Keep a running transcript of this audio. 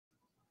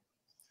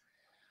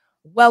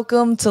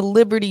Welcome to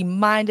Liberty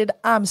Minded.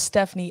 I'm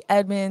Stephanie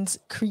Edmonds,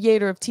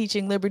 creator of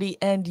Teaching Liberty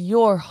and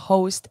your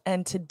host.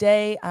 And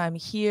today I'm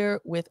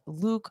here with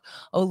Luke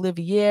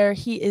Olivièr.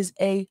 He is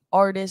a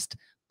artist,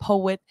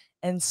 poet,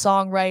 and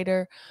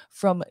songwriter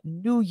from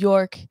New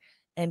York,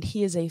 and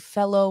he is a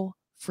fellow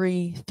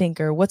free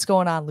thinker. What's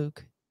going on,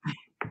 Luke?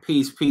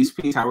 Peace, peace,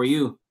 peace. How are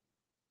you?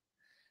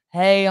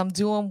 Hey, I'm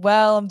doing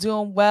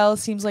well.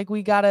 Seems like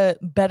we got a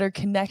better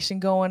connection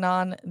going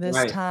on this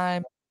Right.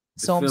 time.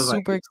 It So I'm feels like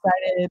super it.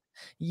 excited.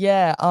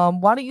 Yeah.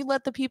 Why don't you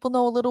let the people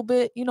know a little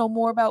bit,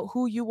 more about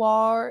who you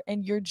are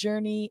and your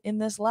journey in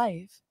this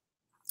life?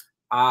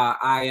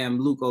 I am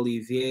Luke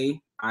Olivier.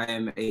 I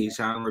am a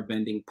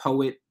genre-bending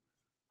poet,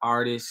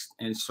 artist,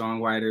 and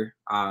songwriter,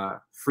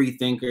 free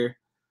thinker.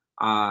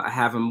 I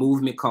have a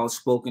movement called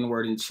Spoken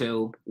Word and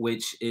Chill,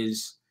 which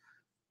is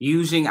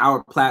using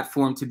our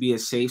platform to be a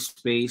safe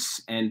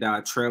space and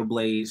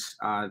trailblaze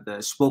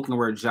the spoken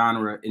word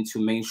genre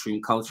into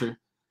mainstream culture.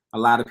 A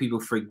lot of people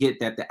forget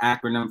that the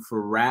acronym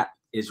for rap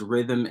is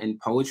rhythm and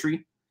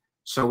poetry.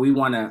 So we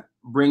want to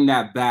bring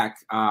that back,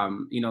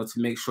 to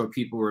make sure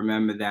people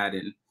remember that.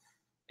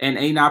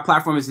 And our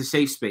platform is a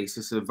safe space.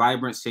 It's a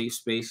vibrant, safe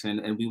space,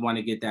 and we want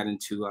to get that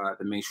into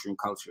the mainstream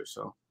culture.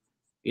 So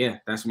yeah,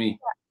 that's me.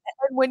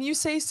 And when you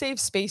say safe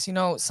space,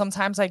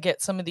 sometimes I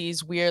get some of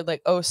these weird,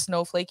 like, oh,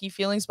 snowflakey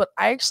feelings, but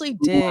I actually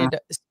Mhm. did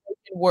spoken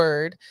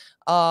word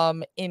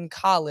in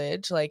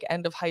college, like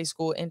end of high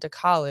school into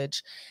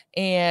college.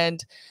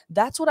 And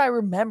that's what I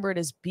remembered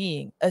as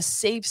being a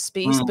safe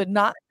space, Mm. but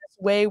not in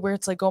this way where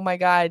it's like, oh my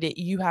God,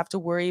 you have to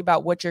worry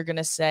about what you're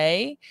gonna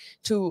say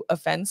to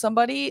offend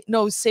somebody.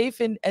 No, safe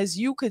and as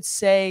you could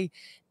say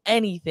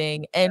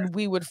anything and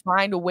we would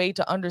find a way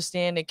to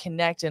understand and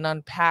connect and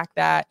unpack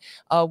that.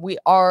 We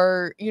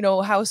are,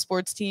 how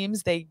sports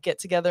teams, they get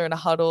together in a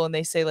huddle and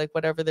they say like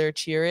whatever their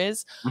cheer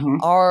is. Mhm.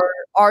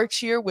 Our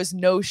cheer was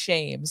no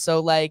shame. So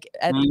like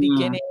at the Mm.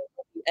 beginning,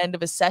 end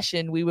of a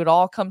session, we would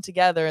all come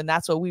together and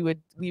that's what we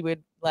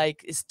would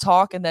like is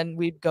talk and then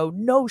we'd go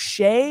no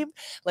shame,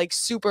 like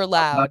super I love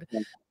loud.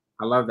 that.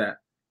 I love that.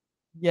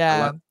 I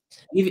love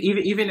Yeah.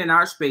 even in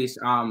our space.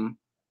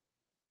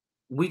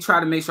 We try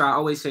to make sure I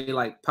always say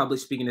like public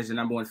speaking is the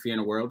number one fear in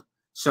the world.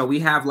 So we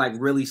have like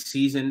really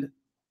seasoned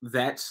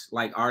vets,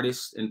 like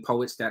artists and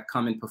poets that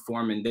come and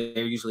perform, and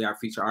they're usually our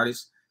feature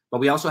artists. But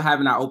we also have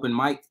in our open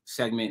mic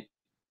segment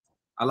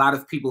a lot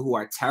of people who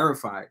are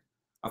terrified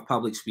of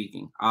public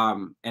speaking.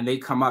 And they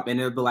come up and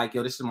they'll be like,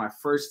 yo, this is my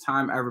first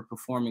time ever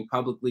performing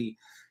publicly.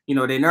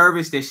 They're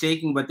nervous, they're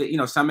shaking, but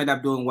some end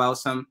up doing well,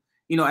 some,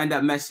 end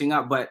up messing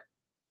up. But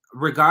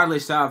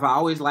regardless of, I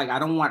always like, I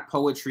don't want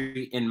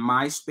poetry in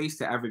my space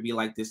to ever be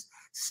like this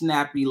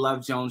snappy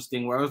Love Jones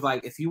thing where it was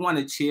like, if you want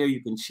to cheer,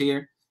 you can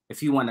cheer.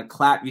 If you want to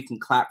clap, you can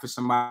clap for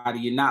somebody.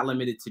 You're not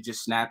limited to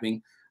just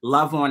snapping.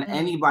 Love on Mm,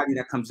 anybody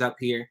that comes up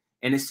here.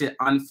 And it's an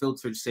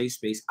unfiltered safe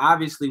space,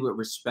 obviously with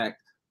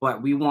respect,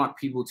 but we want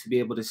people to be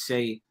able to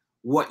say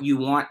what you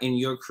want in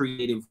your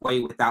creative way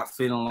without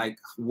feeling like,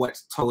 what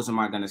toes am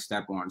I going to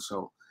step on?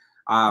 So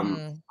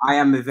mm. I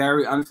am a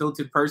very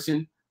unfiltered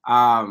person.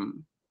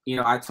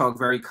 I talk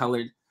very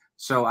colored.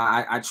 So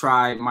I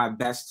try my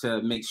best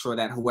to make sure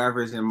that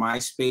whoever's in my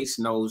space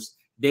knows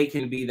they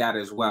can be that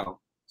as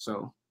well.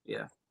 So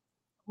yeah.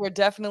 We're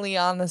definitely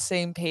on the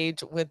same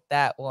page with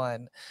that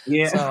one.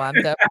 Yeah. So I'm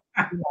definitely,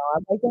 I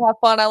like to have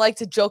fun. I like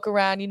to joke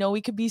around.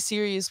 We could be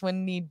serious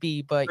when need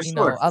be, but For sure.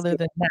 For other sure.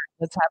 than that,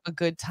 let's have a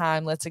good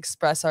time. Let's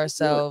express Let's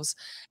do it. ourselves.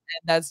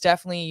 And that's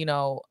definitely,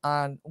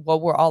 on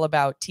what we're all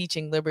about,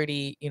 teaching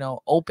liberty,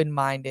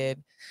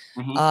 open-minded.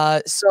 Hmm.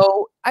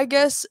 So I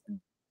guess,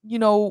 you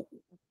know,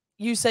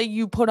 you say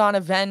you put on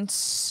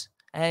events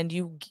and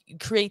you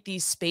create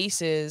these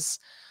spaces.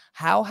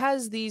 How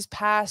has these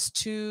past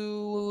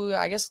two,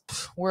 I guess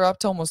we're up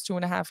to almost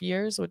 2.5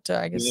 years, which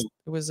I Yeah. guess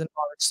it was in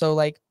March. So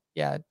like,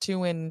 yeah,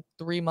 2 and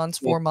 3 months,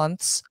 Yeah. 4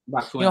 months.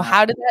 About 2.5.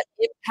 How did that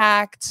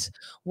impact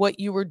what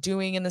you were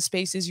doing in the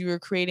spaces you were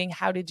creating?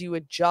 How did you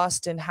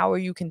adjust and how are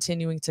you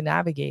continuing to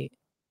navigate?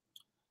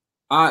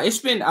 It's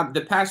been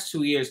the past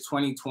 2 years,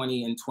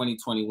 2020 and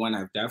 2021,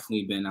 have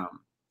definitely been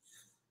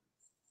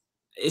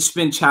it's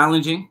been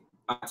challenging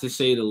to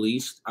say the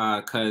least.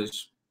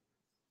 Because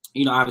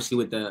obviously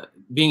with the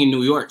being in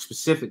New York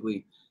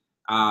specifically,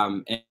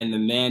 and the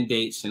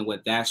mandates and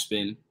what that's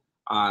been,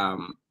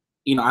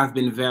 I've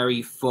been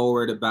very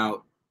forward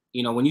about,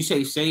 when you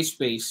say safe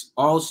space,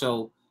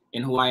 also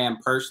in who I am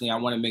personally, I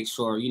want to make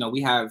sure,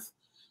 we have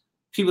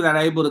people that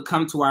are able to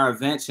come to our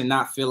events and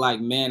not feel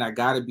like, man, I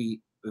got to be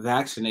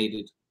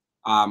vaccinated,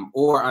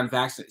 or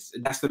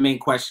unvaccinated. That's the main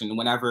question.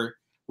 Whenever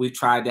we've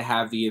tried to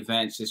have the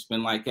events, it's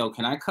been like, yo,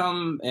 can I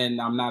come and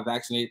I'm not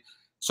vaccinated?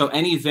 So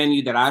any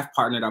venue that I've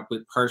partnered up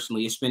with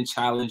personally, it's been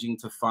challenging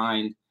to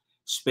find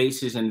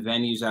spaces and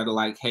venues that are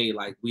like, hey,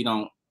 like we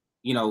don't,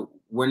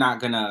 we're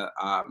not gonna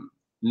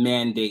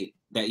mandate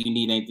that you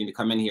need anything to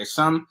come in here.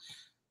 Some,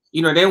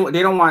 they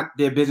don't want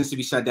their business to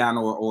be shut down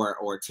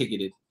or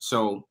ticketed.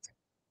 So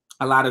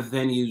a lot of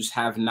venues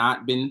have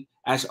not been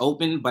as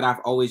open, but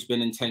I've always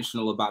been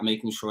intentional about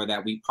making sure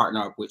that we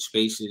partner up with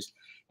spaces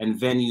and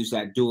venues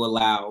that do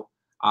allow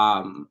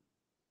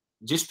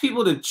just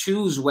people to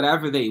choose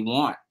whatever they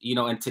want, you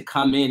know, and to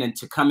come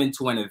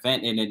into an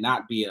event and it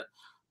not be a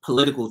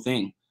political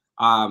thing.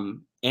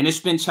 And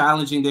it's been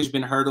challenging. There's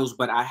been hurdles,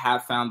 but I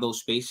have found those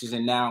spaces.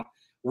 And now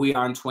we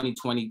are in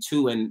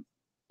 2022 and,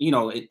 you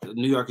know,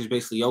 New York is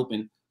basically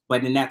open.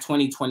 But in that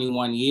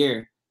 2021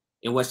 year,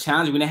 it was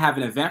challenging. We didn't have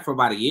an event for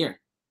about a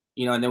year,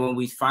 you know, and then when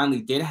we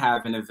finally did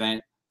have an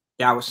event,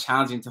 that was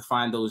challenging to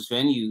find those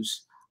venues.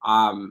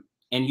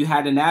 And you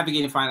had to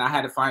navigate and find, I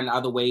had to find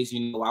other ways,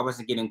 you know, I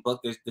wasn't getting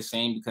booked the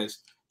same because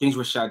things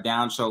were shut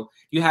down. So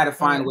you had to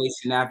find ways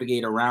to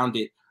navigate around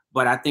it.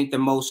 But I think the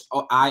most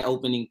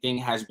eye-opening thing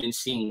has been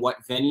seeing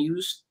what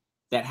venues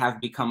that have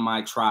become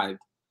my tribe,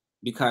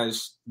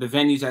 because the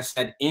venues that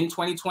said in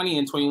 2020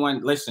 and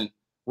 21, listen,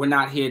 we're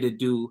not here to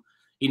do,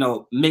 you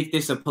know, make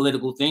this a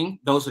political thing.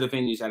 Those are the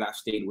venues that I've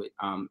stayed with,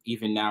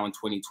 even now in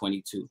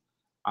 2022.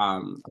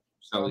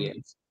 So yeah.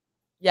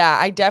 Yeah,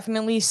 I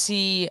definitely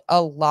see a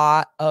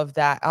lot of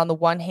that. On the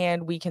one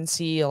hand, we can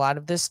see a lot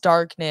of this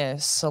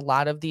darkness, a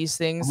lot of these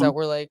things that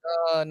we're like,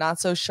 not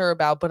so sure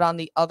about. But on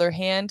the other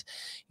hand,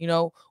 you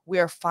know, we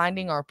are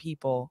finding our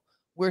people.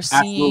 We're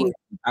seeing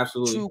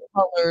Absolutely. true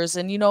colors.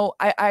 And, you know,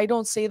 I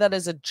don't say that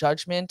as a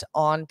judgment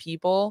on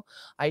people.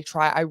 I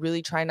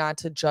really try not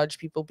to judge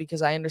people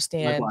because I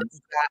understand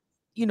Likewise. that,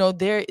 you know,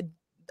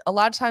 a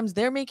lot of times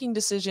they're making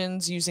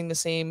decisions using the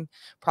same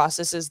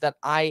processes that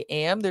I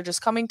am. They're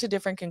just coming to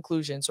different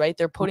conclusions, right?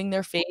 They're putting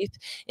their faith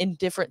in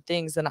different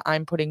things than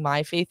I'm putting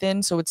my faith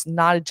in. So it's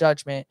not a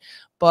judgment,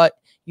 but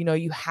you know,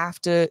 you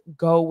have to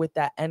go with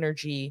that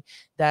energy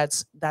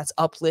that's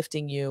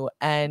uplifting you.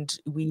 And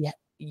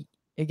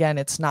again,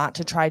 it's not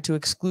to try to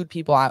exclude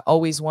people. I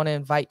always want to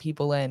invite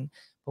people in,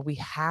 but we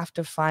have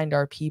to find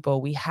our people.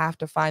 We have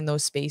to find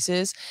those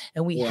spaces,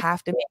 and we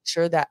have to make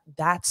sure that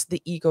that's the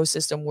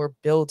ecosystem we're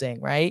building,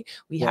 right?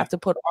 We have to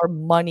put our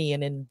money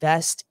and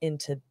invest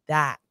into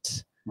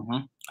that.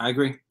 I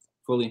agree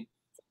fully.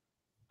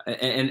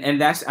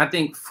 And that's, I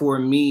think for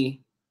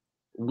me,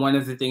 one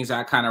of the things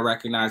I kind of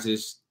recognize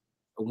is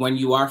when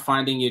you are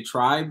finding your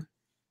tribe,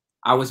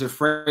 I was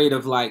afraid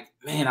of like,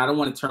 man, I don't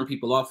want to turn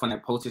people off when I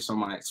post this on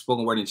my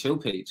spoken word and chill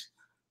page.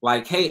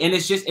 Like, hey, and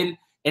it's just, and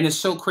it's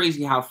so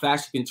crazy how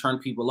fast you can turn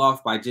people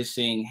off by just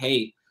saying,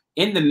 hey,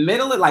 in the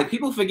middle of, like,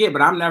 people forget,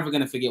 but I'm never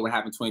going to forget what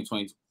happened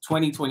 2020,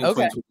 Okay.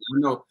 2022. I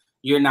know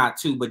you're not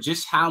too, but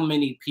just how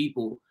many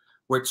people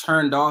were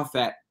turned off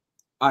at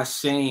us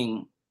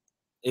saying,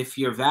 if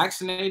you're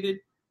vaccinated,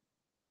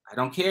 I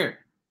don't care.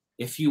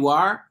 If you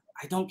are,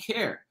 I don't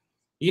care.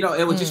 You know,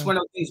 it was just one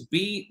of those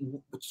things.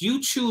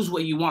 You choose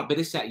what you want, but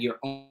it's at your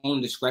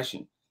own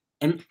discretion.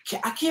 And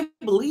I can't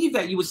believe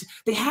that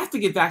they have to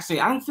get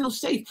vaccinated. I don't feel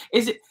safe.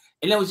 Is it?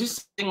 And it was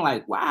just saying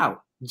like,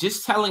 wow,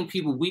 just telling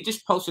people, we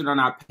just posted on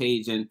our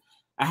page and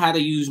I had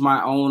to use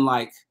my own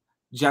like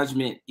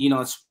judgment, you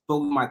know,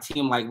 spoke with my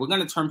team, like, we're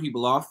going to turn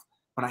people off,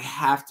 but I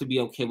have to be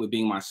okay with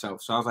being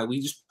myself. So I was like,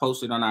 we just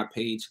posted on our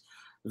page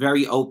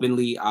very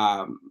openly,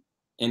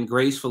 and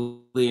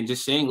gracefully, and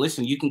just saying,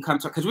 listen, you can come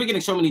to, because we're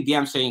getting so many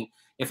DMs saying,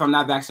 if I'm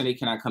not vaccinated,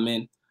 can I come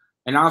in?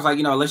 And I was like,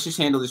 you know, let's just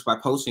handle this by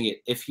posting it.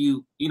 If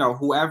you know,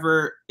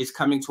 whoever is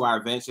coming to our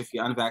events, if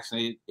you're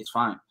unvaccinated, it's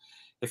fine.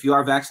 If you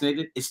are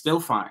vaccinated, it's still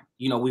fine.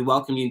 You know, we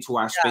welcome you into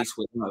our space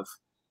with love.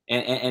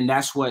 And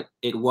that's what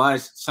it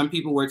was. Some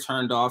people were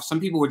turned off. Some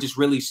people were just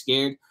really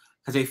scared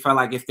because they felt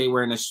like if they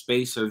were in a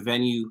space or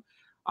venue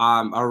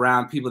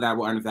around people that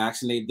were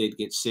unvaccinated, they'd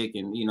get sick.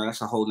 And, you know,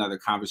 that's a whole nother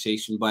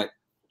conversation. But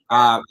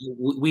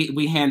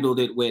we handled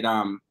it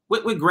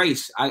with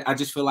grace. I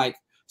just feel like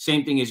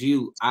same thing as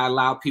you. I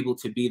allow people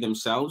to be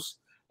themselves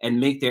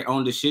and make their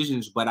own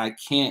decisions, but I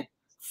can't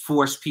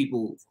force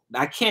people.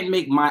 I can't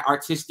make my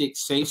artistic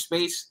safe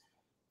space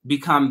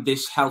become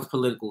this health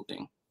political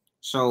thing.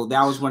 So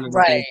that was one of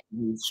the things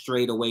we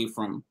strayed away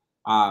from.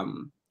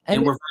 And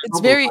we're it's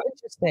very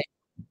interesting,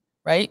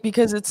 right?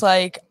 Because it's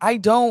like,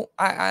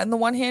 on the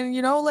one hand,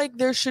 you know, like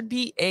there should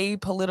be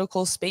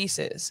apolitical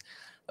spaces,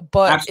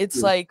 but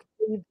it's like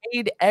we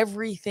made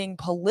everything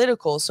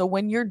political. So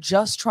when you're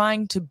just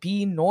trying to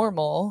be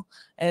normal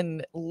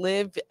and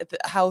live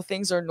how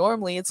things are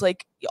normally, it's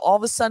like all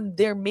of a sudden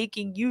they're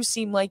making you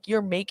seem like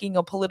you're making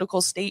a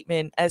political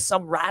statement as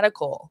some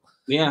radical.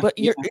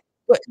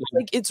 But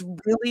like it's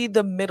really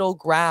the middle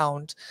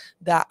ground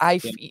that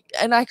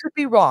and I could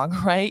be wrong,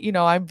 right? You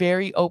know, I'm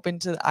very open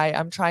to,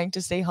 I'm trying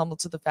to stay humble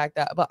to the fact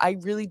that, but I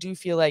really do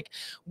feel like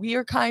we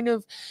are kind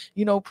of,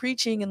 you know,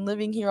 preaching and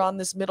living here on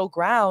this middle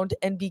ground.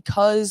 And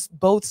because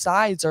both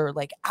sides are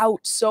like out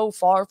so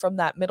far from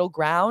that middle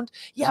ground,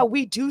 yeah,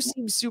 we do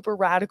seem super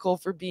radical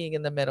for being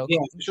in the middle.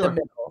 Yeah, for sure.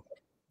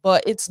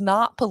 But it's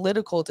not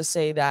political to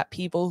say that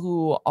people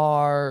who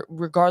are,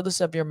 regardless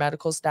of your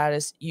medical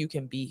status, you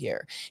can be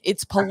here.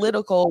 It's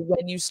political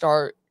when you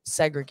start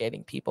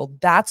segregating people.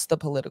 That's the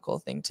political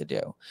thing to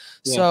do.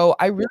 So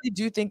I really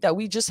do think that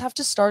we just have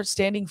to start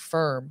standing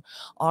firm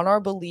on our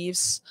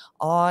beliefs,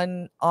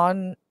 and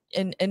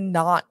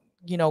not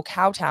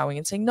kowtowing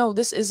and saying, no,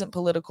 this isn't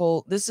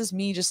political. This is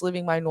me just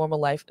living my normal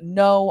life.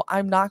 No,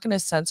 I'm not going to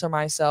censor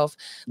myself.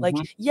 Like,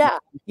 yeah,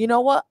 you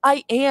know what?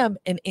 I am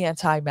an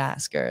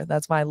anti-masker.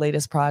 That's my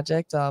latest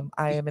project.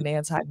 I am an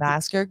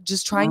anti-masker,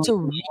 just trying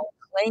to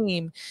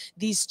reclaim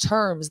these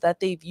terms that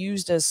they've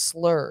used as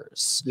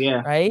slurs,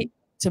 right?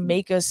 To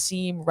make us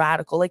seem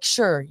radical. Like,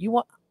 sure,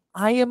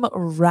 I am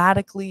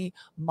radically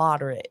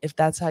moderate, if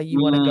that's how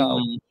you want to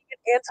go.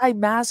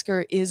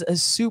 Anti-masker is a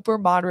super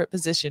moderate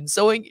position.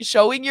 So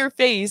showing your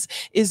face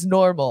is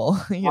normal,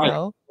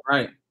 know?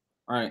 Right.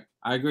 I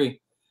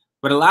agree.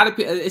 But a lot of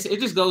people, it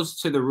just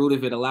goes to the root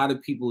of it. A lot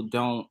of people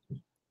don't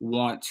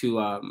want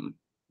to,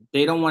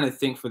 they don't want to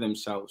think for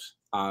themselves.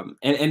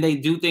 And they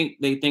do think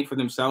they think for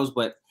themselves,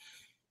 but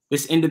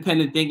this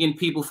independent thinking,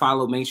 people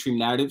follow mainstream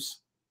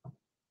narratives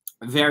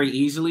very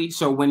easily.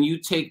 So when you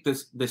take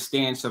the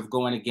stance of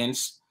going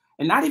against,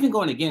 and not even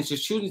going against,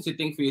 just choosing to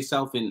think for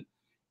yourself, and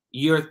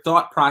your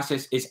thought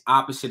process is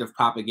opposite of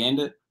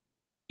propaganda,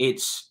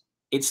 it's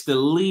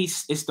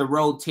the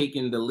road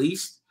taken the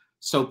least.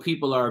 So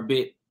people are a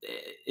bit,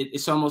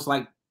 it's almost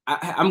like,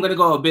 I'm going to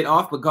go a bit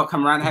off, but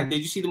come around. Did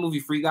you see the movie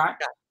Free Guy?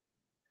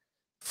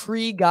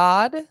 Free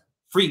God?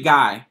 Free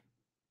Guy.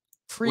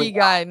 Free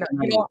Guy.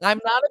 No, I'm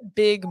not a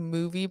big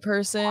movie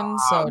person,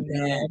 so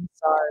no, I'm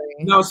sorry.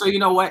 No, so you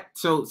know what?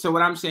 So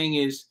what I'm saying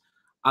is,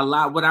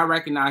 what I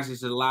recognize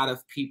is a lot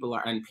of people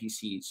are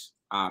NPCs.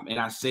 And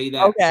I say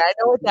that. Okay, I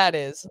know what that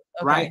is.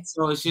 Okay. Right?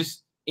 So it's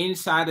just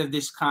inside of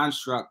this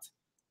construct,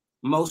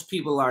 most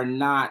people are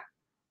not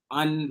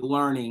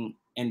unlearning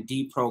and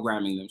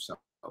deprogramming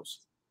themselves.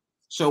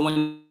 So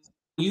when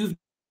you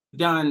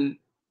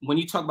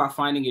talk about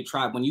finding your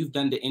tribe, when you've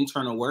done the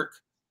internal work,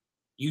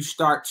 you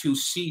start to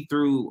see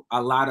through a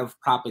lot of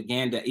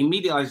propaganda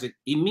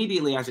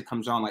immediately as it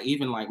comes on. Like,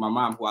 even like my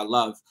mom, who I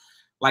love,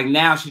 like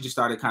now she just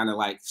started kind of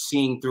like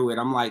seeing through it.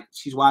 I'm like,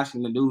 she's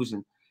watching the news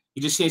and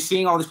you just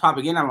seeing all this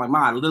propaganda. I'm like,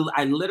 Mom,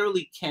 I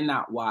literally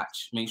cannot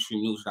watch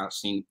mainstream news without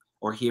seeing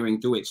or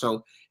hearing through it.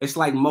 So it's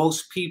like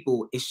most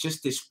people, it's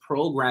just this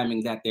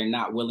programming that they're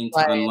not willing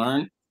to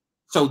unlearn.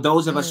 So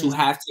those of us who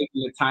have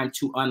taken the time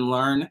to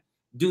unlearn,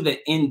 do the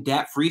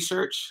in-depth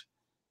research,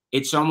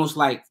 it's almost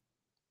like,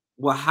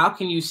 well, how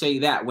can you say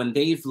that when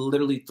they've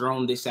literally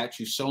thrown this at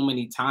you so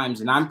many times,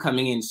 and I'm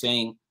coming in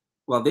saying,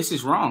 well, this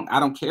is wrong. I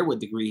don't care what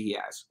degree he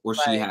has or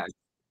she has.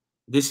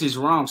 This is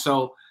wrong.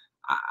 So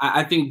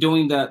I think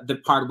doing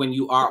the part where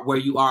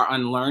you are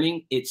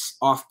unlearning, it's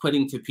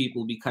off-putting to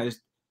people because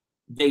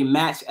they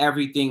match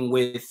everything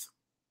with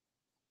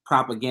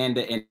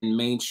propaganda and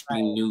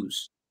mainstream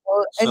news.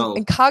 Well,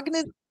 and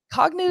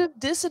cognitive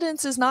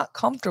dissonance is not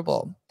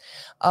comfortable.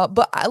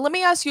 But let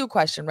me ask you a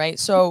question, right?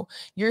 So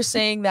you're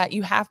saying that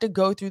you have to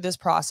go through this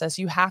process,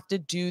 you have to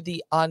do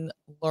the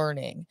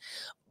unlearning.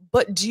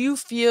 But do you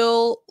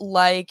feel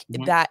like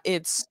that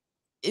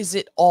is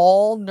it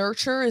all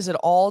nurture? Is it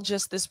all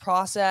just this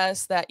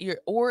process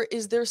or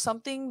is there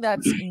something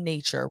that's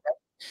nature?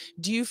 Right?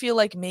 Do you feel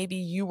like maybe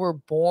you were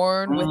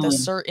born with a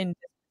certain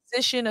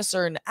disposition, a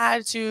certain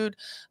attitude?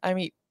 I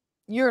mean,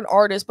 you're an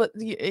artist, but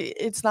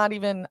it's not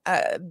even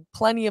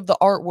plenty of the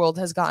art world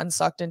has gotten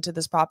sucked into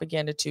this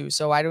propaganda too.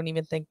 So I don't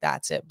even think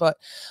that's it. But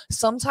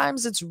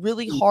sometimes it's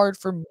really hard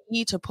for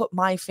me to put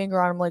my finger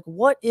on. I'm like,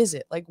 what is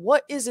it? Like,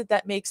 what is it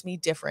that makes me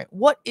different?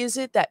 What is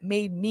it that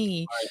made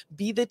me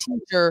be the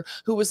teacher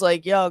who was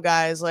like, yo,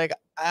 guys, like,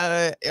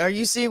 are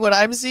you seeing what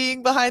I'm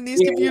seeing behind these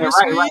computer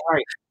screens?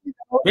 Right. You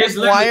know, there's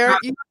why are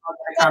you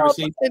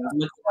conversation?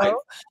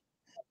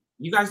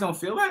 You guys don't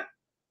feel that?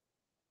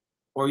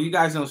 Or you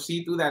guys don't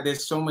see through that?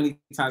 There's so many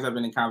times I've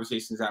been in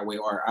conversations that way,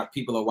 or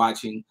people are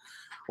watching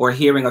or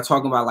hearing or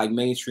talking about like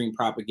mainstream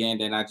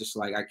propaganda, and I just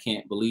like, I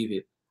can't believe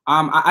it.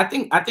 I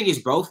think it's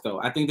both though.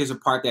 I think there's a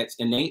part that's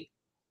innate,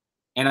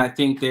 and I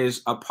think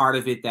there's a part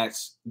of it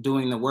that's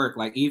doing the work.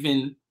 Like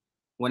even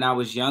when I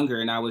was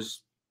younger and I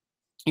was,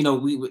 I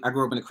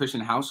grew up in a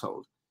Christian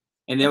household,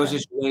 and there was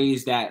just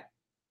ways that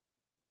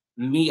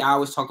I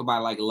always talk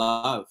about like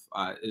love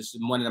is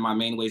one of my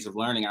main ways of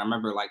learning. I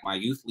remember like my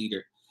youth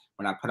leader,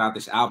 when I put out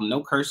this album,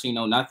 no cursing,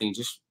 no nothing,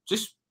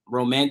 just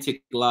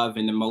romantic love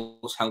in the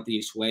most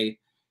healthiest way.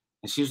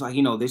 And she was like,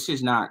 this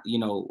is not,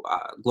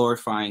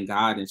 glorifying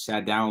God, and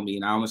sat down with me,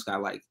 and I almost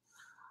got like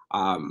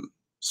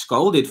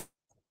scolded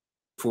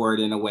for it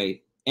in a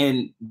way.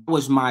 And that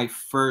was my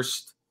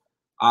first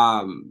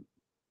time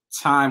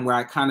where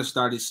I kind of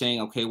started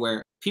saying, okay,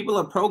 where people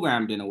are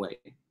programmed in a way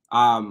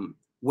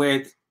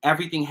where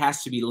everything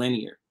has to be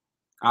linear.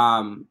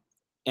 And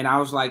I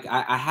was like,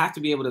 I have to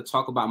be able to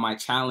talk about my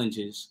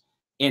challenges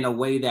in a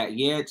way that,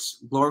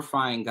 it's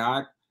glorifying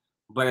God,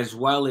 but as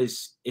well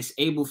as it's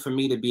able for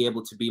me to be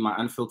able to be my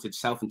unfiltered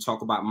self and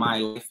talk about my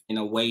life in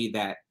a way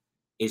that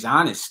is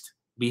honest.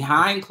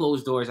 Behind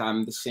closed doors,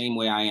 I'm the same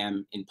way I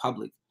am in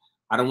public.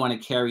 I don't want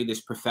to carry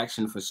this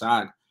perfection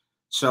facade.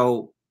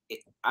 So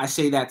I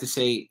say that to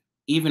say,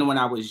 even when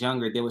I was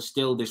younger, there was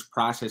still this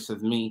process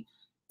of me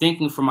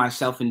thinking for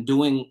myself and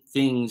doing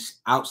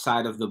things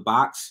outside of the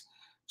box.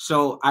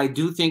 So I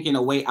do think in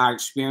a way our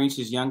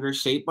experiences younger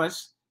shape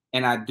us.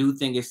 And I do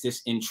think it's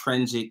this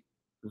intrinsic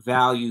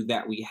value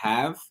that we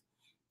have,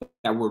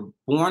 that we're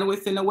born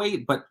with in a way,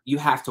 but you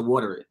have to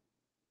water it.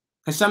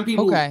 Because some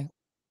people Okay.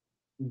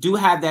 do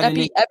have that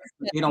in it,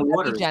 but they don't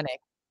water it. Epigenic.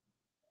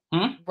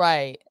 Hmm?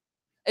 Right.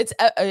 It's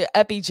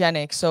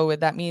epigenic, so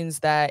that means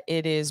that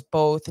it is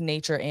both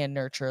nature and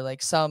nurture,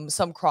 like some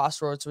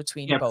crossroads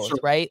between Yeah, for both, sure.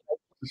 right?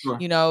 For sure.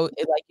 You know,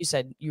 like you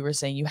said, you were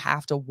saying you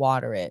have to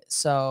water it.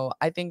 So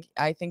I think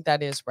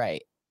that is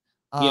right.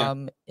 Yeah.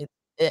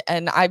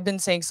 And I've been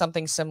saying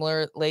something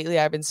similar lately.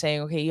 I've been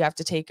saying, okay, you have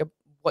to take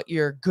what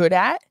you're good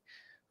at,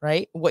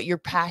 right? What you're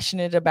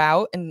passionate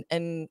about,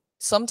 and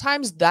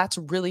sometimes that's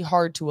really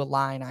hard to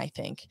align, I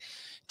think.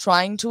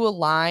 Trying to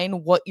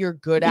align what you're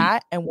good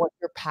at and what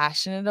you're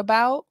passionate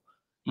about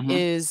Hmm.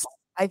 is,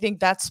 I think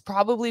that's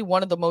probably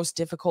one of the most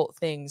difficult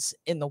things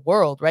in the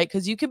world, right?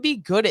 Because you can be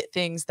good at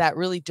things that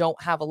really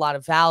don't have a lot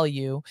of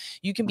value.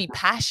 You can be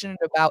passionate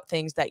about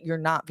things that you're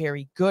not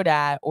very good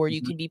at, or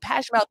you Hmm. can be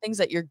passionate about things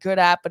that you're good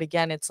at. But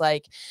again, it's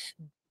like,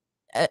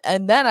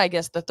 and then I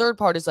guess the third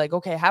part is like,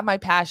 okay, I have my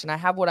passion, I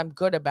have what I'm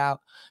good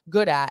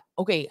at.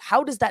 Okay,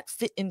 how does that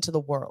fit into the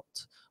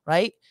world,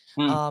 right?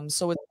 Mm.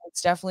 So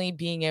it's definitely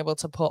being able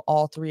to put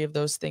all three of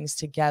those things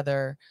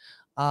together.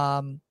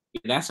 Um,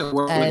 That's a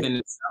work and within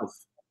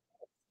itself.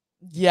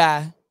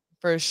 yeah,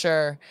 for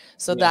sure.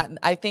 So Yeah. that,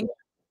 I think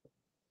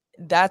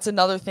that's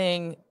another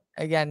thing.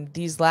 Again,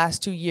 these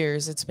last 2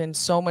 years, it's been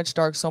so much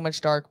dark,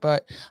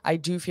 but I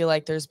do feel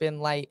like there's been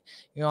light.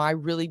 You know, I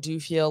really do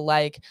feel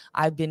like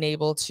I've been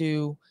able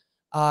to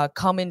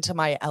come into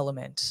my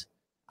element.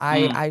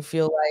 Mm. I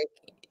feel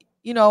like,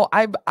 you know,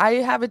 I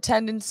have a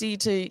tendency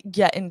to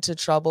get into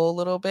trouble a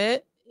little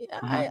bit. Yeah,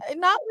 Hmm.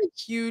 not like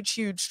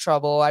huge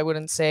trouble, I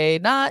wouldn't say.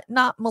 Not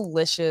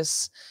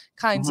malicious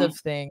kinds Hmm. of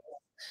things,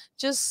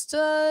 just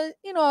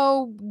you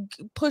know,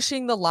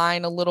 pushing the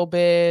line a little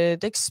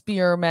bit,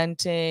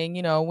 experimenting.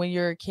 You know, when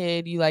you're a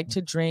kid, you like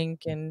to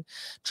drink and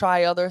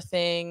try other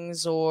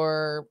things,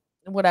 or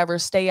whatever,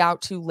 stay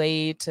out too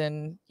late,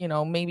 and, you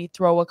know, maybe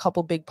throw a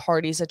couple big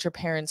parties at your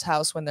parents'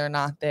 house when they're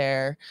not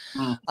there,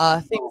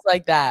 Mm. things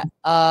like that.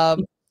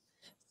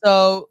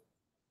 So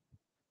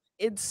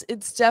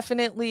it's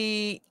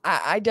definitely,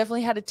 I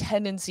definitely had a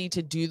tendency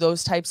to do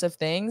those types of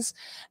things.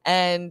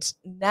 And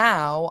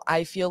now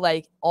I feel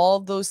like all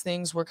of those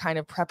things were kind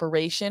of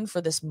preparation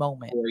for this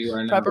moment. Where you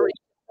are now. Preparation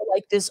for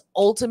like this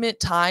ultimate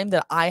time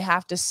that I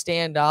have to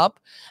stand up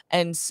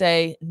and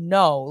say,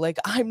 no, like,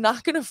 I'm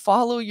not gonna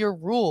follow your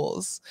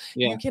rules.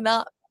 Yeah. You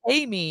cannot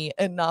pay me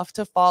enough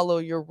to follow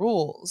your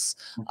rules.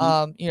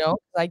 Hmm. You know,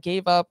 I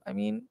gave up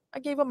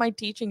my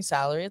teaching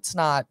salary. It's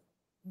not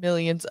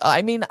millions.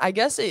 I mean, I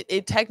guess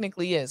it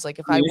technically is. Like,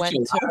 if I I mean, it's went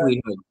your to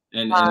livelihood,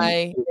 and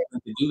my,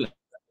 to do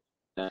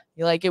that.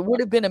 like, it would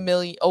have been a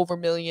million, over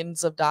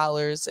millions of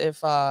dollars if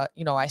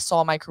you know, I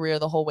saw my career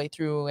the whole way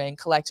through and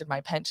collected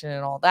my pension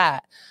and all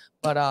that.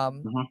 But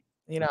Hmm.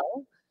 you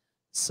know,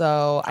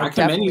 so I I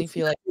commend you definitely for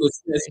feel that.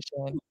 like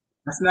preparation.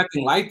 That's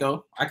nothing light,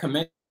 though. I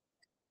commend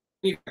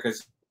you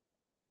because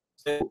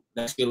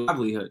that's your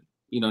livelihood.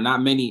 You know,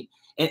 not many,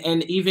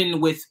 and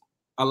even with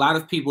a lot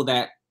of people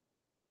that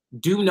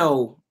do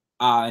know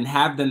and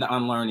have done the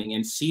unlearning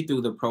and see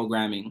through the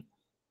programming,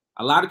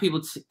 a lot of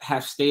people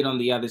have stayed on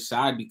the other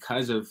side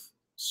because of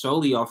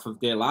solely off of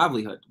their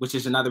livelihood, which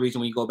is another reason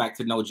when you go back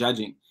to no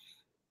judging.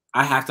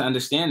 I have to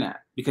understand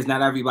that because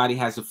not everybody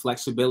has the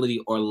flexibility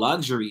or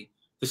luxury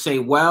to say,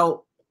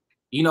 well,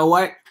 you know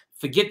what?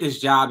 Forget this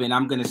job and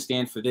I'm going to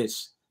stand for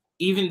this.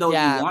 Even though you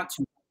Yeah, want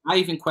to. I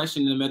even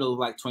questioned in the middle of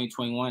like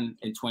 2021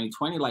 and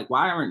 2020, like,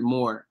 why aren't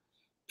more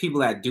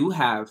people that do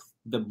have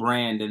the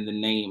brand and the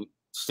name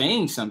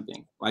saying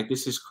something? Like,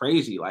 this is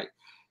crazy. Like,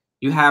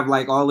 you have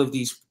like all of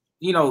these,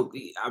 you know,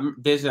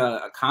 there's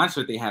a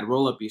concert they had,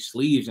 Roll Up Your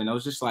Sleeves. And it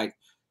was just like,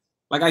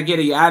 I get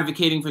it, you're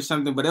advocating for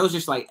something, but it was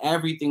just like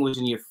everything was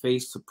in your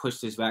face to push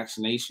this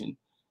vaccination.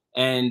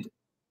 And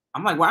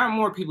I'm like, why aren't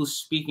more people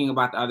speaking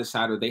about the other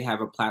side, or they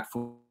have a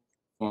platform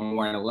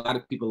where a lot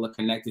of people are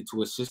connected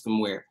to a system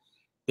where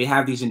they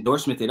have these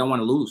endorsements they don't want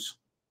to lose.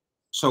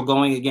 So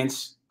going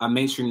against a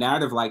mainstream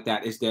narrative like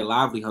that is their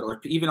livelihood, or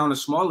even on a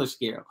smaller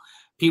scale,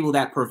 people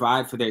that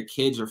provide for their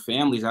kids or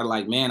families are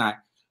like, man,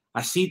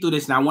 I see through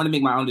this and I want to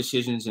make my own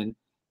decisions and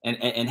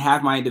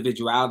have my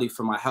individuality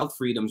for my health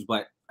freedoms,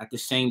 but at the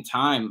same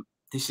time,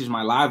 this is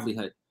my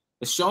livelihood.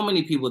 There's so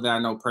many people that I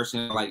know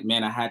personally like,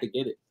 man, I had to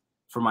get it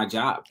for my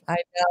job. I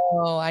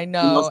know, I You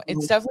know, know.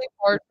 It's definitely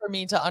hard for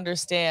me to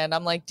understand.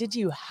 I'm like, did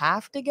you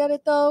have to get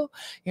it though?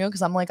 You know,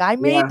 because I'm like, I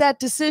yeah, made that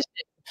decision.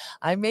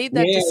 I made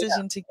that yeah,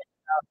 decision to get,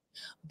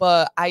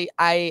 but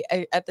I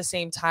at the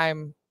same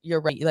time, you're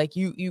right. Like,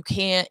 you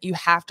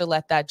have to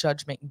let that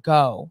judgment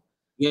go.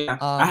 yeah. Um,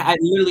 I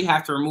literally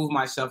have to remove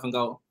myself and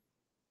go,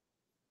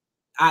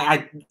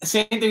 I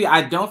same thing.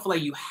 I don't feel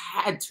like you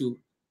had to,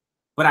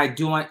 but I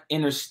do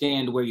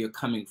understand where you're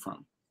coming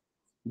from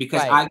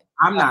because right.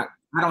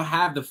 I don't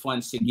have the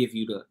funds to give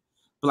you the,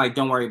 but like,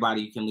 don't worry about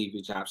it. You can leave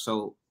your job.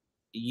 So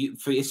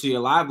it's your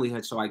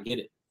livelihood. So I get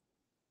it.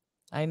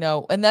 I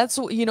know. And that's,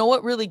 you know,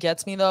 what really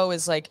gets me though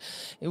is like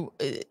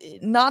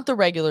not the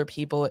regular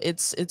people.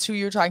 It's who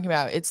you're talking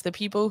about. It's the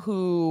people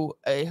who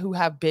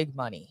have big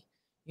money,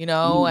 you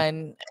know, Mm,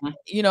 and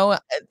you know,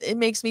 it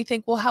makes me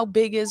think, well, how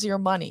big is your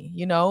money?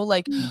 You know,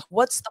 like mm,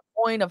 what's the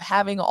point of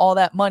having all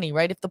that money,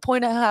 right? If the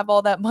point of have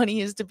all that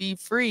money is to be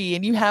free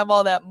and you have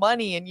all that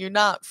money and you're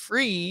not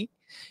free,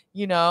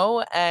 you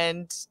know,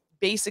 and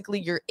basically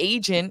your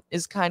agent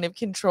is kind of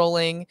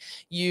controlling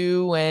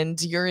you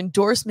and your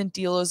endorsement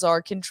dealers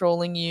are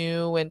controlling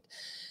you. And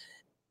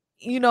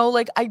you know,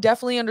 like I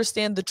definitely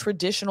understand the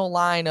traditional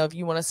line of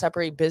you want to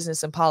separate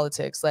business and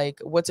politics. Like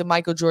what did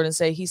Michael Jordan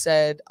say? He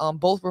said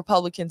both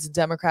Republicans and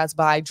Democrats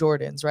buy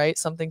Jordans, right?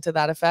 Something to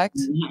that effect.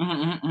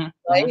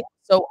 Right?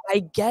 So I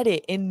get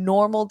it in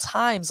normal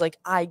times, like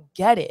I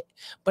get it.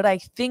 But I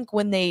think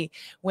when they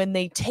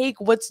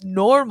take what's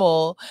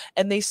normal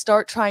and they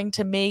start trying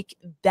to make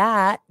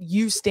that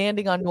you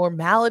standing on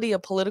normality a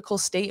political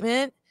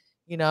statement,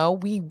 you know,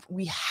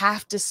 we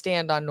have to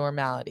stand on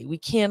normality. We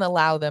can't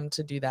allow them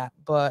to do that.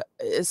 But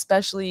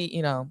especially,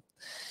 you know,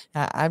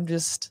 I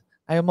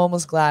am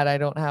almost glad I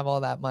don't have all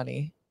that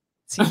money.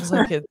 Seems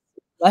like it's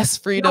less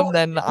You know, freedom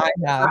than I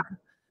have.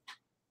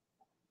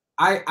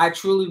 I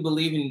truly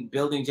believe in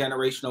building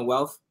generational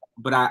wealth,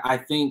 but I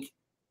think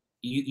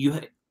you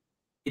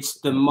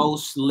it's the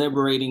most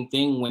liberating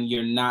thing when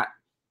you're not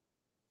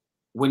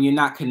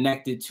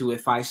connected to,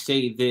 if I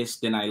say this,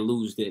 then I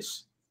lose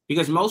this.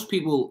 Because most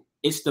people,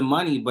 it's the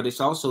money, but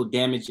it's also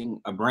damaging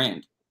a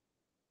brand.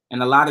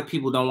 And a lot of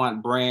people don't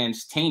want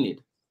brands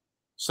tainted.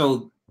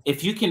 So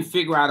if you can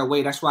figure out a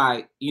way, that's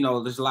why, you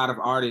know, there's a lot of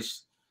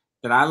artists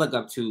that I look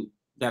up to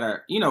that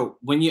are, you know,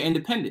 when you're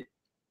independent,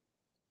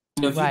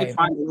 you know, if you can Right.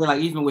 find a way,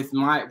 like even with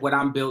what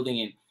I'm building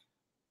and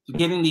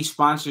getting these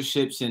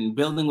sponsorships and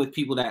building with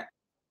people that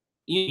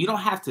you don't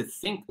have to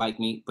think like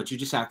me, but you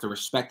just have to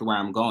respect where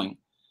I'm going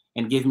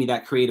and give me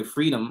that creative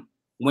freedom.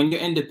 When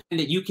you're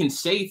independent, you can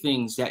say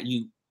things that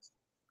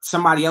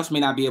somebody else may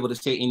not be able to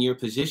say in your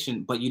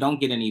position, but you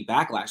don't get any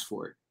backlash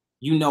for it.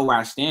 You know where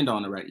I stand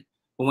on already.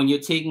 But when you're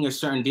taking a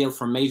certain deal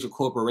from major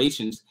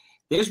corporations,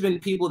 there's been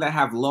people that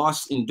have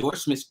lost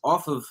endorsements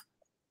off of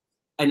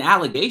an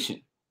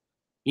allegation,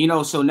 you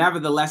know, so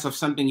nevertheless of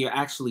something you're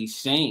actually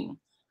saying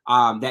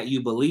that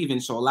you believe in.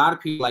 So a lot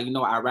of people like, you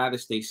know, I'd rather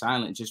stay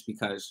silent just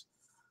because,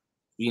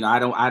 you know,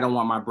 I don't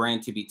want my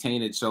brand to be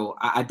tainted. So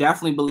I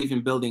definitely believe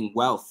in building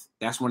wealth.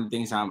 That's one of the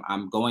things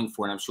I'm going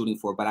for and I'm shooting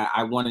for. But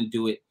I want to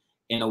do it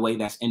in a way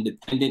that's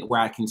independent, where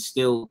I can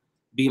still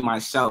be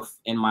myself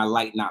and my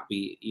light not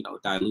be, you know,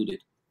 diluted.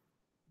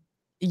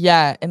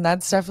 Yeah, and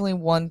that's definitely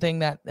one thing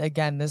that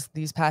again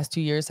these past 2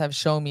 years have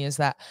shown me is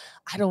that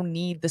I don't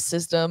need the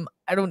system.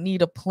 I don't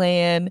need a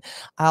plan.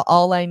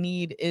 All I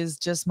need is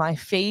just my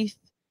faith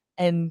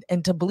and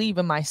to believe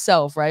in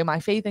myself, right? My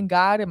faith in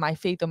God and my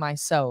faith in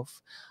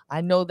myself. I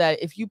know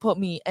that if you put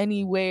me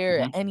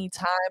anywhere, Hmm.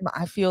 anytime,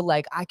 I feel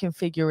like I can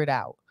figure it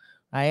out.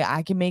 Right?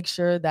 I can make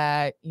sure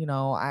that, you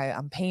know,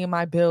 I'm paying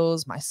my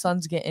bills, my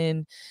son's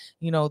getting,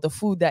 you know, the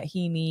food that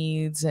he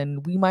needs.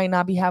 And we might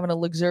not be having a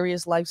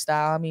luxurious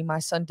lifestyle. I mean, my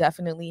son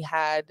definitely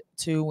had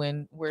to,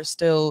 and we're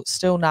still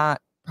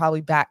not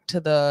probably back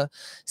to the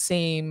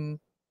same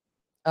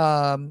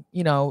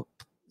you know,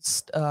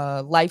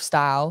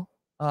 lifestyle,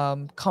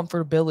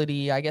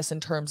 comfortability, I guess, in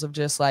terms of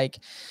just like,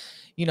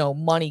 you know,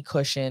 money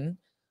cushion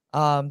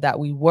that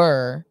we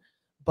were,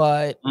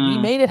 but we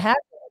Mm, made it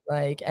happen.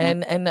 Like,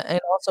 mm, and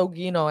also,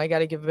 you know, I got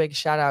to give a big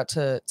shout out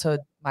to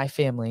my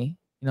family.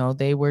 You know,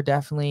 they were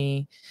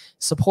definitely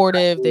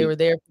supportive. They absolutely. were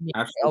there for me. They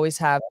Absolutely. always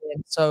have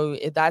been. So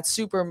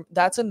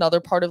that's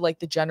another part of like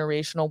the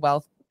generational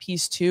wealth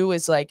piece too,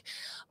 is like,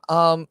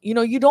 you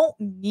know, you don't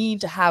need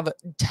to have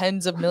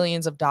tens of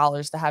millions of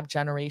dollars to have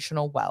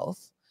generational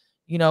wealth.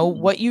 You know, Mhm.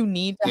 what you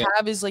need to Yeah.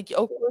 have is like,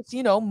 of course,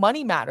 you know,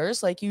 money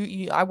matters. Like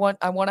I want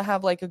to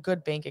have like a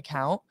good bank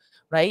account,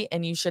 right?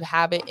 And you should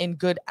have it in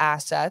good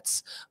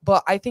assets.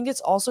 But I think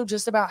it's also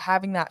just about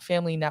having that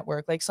family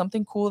network. Like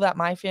something cool that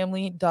my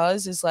family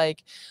does is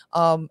like,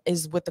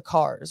 is with the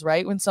cars,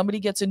 right? When somebody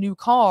gets a new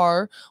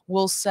car,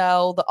 we'll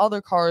sell the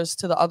other cars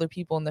to the other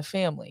people in the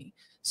family.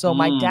 So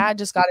my Mm. dad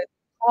just got a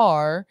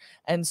car,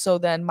 and so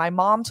then my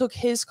mom took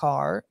his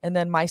car, and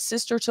then my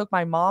sister took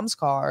my mom's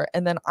car,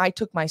 and then I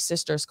took my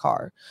sister's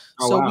car.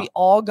 Oh So wow. we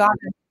all got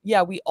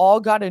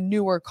a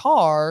newer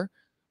car,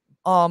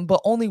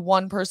 but only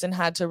one person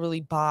had to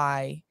really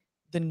buy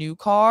the new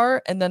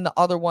car, and then the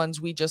other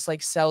ones we just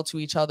like sell to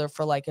each other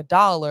for like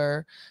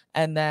 $1,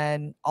 and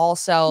then I'll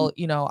sell,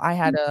 you know, I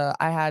had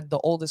the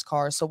oldest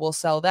car, so we'll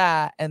sell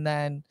that, and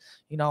then,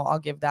 you know, I'll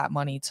give that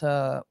money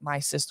to my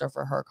sister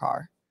for her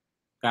car.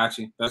 Got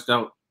you. That's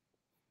dope.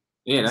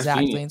 Yeah, that's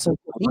Exactly, genius. and so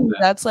for I love me,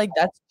 that.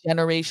 that's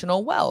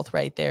generational wealth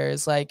right there,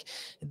 is like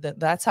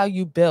that's how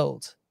you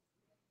build.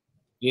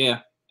 Yeah.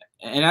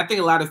 And I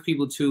think a lot of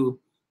people too,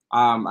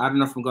 I don't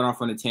know if I'm going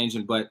off on a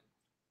tangent, but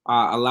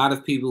a lot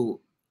of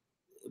people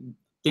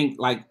think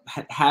like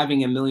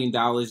having $1 million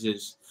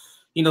is,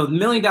 you know, $1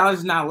 million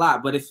is not a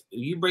lot, but if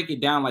you break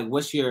it down, like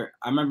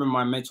I remember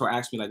my mentor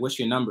asked me, like, what's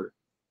your number?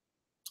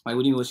 Like,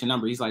 what do you mean, what's your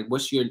number? He's like,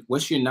 what's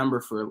your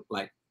number for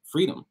like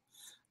freedom,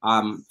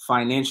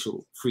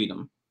 financial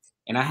freedom?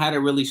 And I had to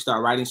really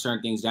start writing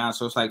certain things down.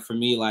 So it's like for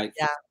me, like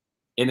Yeah.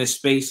 in a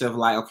space of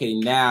like, okay,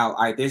 now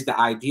there's the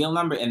ideal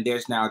number, and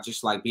there's now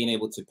just like being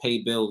able to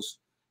pay bills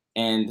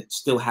and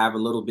still have a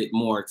little bit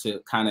more to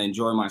kind of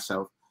enjoy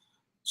myself.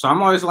 So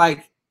I'm always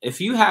like,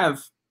 if you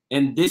have,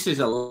 and this is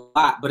a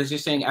lot, but it's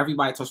just saying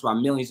everybody talks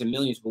about millions and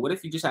millions, but what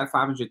if you just had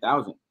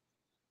 500,000?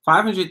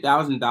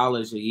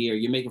 $500,000 a year,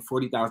 you're making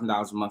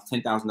 $40,000 a month,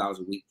 $10,000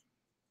 a week.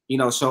 You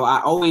know, so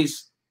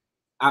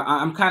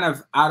I'm kind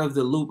of out of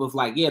the loop of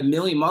like, yeah,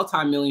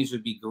 multi-millions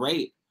would be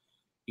great.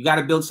 You got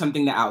to build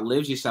something that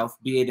outlives yourself,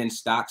 be it in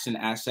stocks and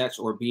assets,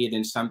 or be it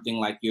in something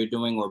like you're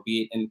doing, or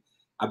be it in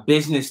a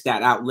business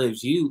that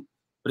outlives you.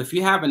 But if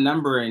you have a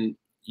number and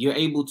you're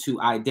able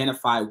to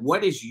identify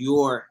what is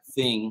your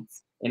thing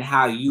and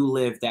how you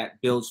live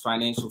that builds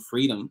financial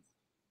freedom,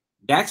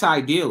 that's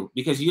ideal,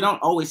 because you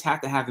don't always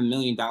have to have $1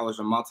 million or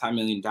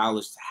multi-million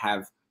dollars to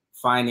have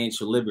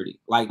financial liberty.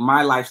 Like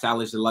my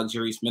lifestyle is a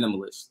luxurious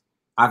minimalist.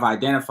 I've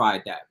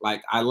identified that.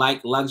 Like I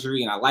like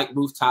luxury and I like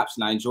rooftops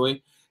and I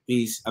enjoy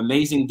these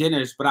amazing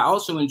dinners, but I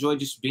also enjoy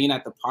just being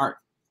at the park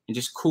and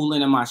just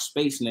cooling in my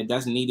space, and it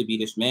doesn't need to be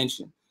this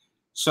mansion.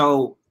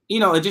 So, you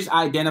know, it's just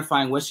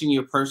identifying what's in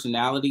your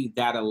personality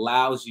that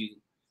allows you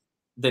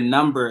the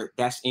number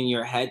that's in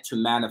your head to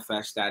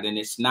manifest that. And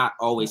it's not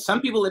always,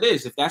 some people it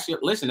is. If that's your,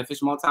 listen, if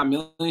it's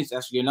multi-millions,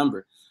 that's your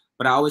number.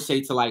 But I always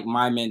say to like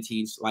my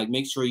mentees, like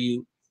make sure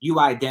you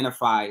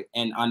identify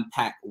and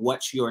unpack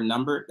what's your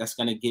number that's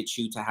going to get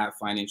you to have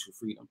financial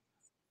freedom.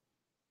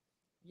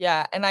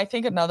 Yeah, and I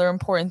think another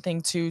important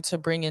thing too to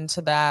bring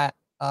into that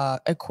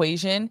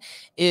equation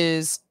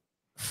is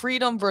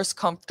freedom versus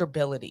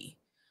comfortability.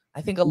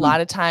 I think a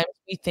lot of times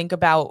we think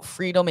about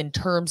freedom in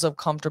terms of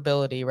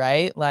comfortability,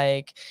 right?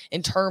 Like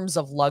in terms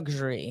of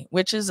luxury,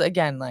 which is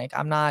again, like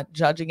I'm not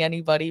judging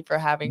anybody for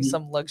having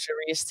some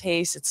luxurious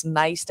taste. It's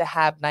nice to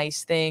have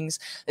nice things,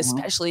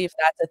 especially if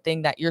that's a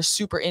thing that you're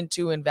super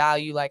into and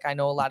value. Like I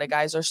know a lot of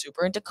guys are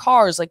super into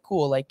cars, like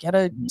cool, like get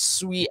a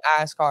sweet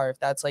ass car if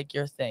that's like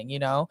your thing, you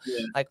know?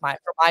 Yeah. Like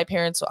for my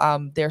parents,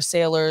 they're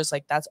sailors,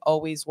 like that's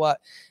always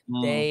what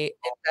they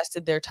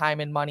invested their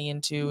time and money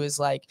into, is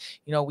like,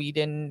 you know, we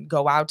didn't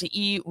go out to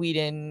eat, we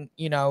didn't,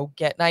 you know,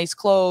 get nice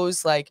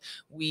clothes, like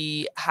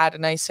we had a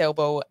nice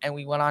sailboat and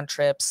we went on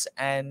trips,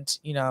 and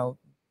you know,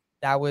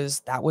 that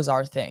was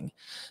our thing.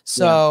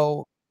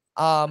 So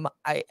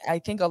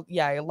I think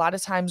yeah, a lot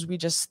of times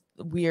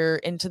we're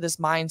into this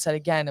mindset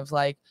again of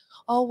like,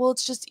 oh well,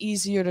 it's just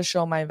easier to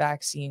show my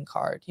vaccine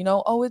card, you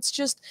know, oh it's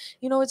just,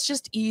 you know, it's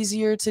just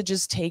easier to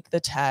just take the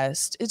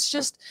test, it's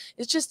just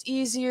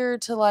easier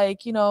to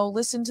like, you know,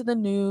 listen to the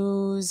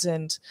news,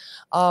 and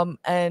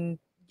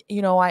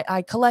you know,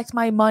 I collect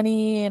my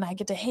money and I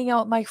get to hang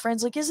out with my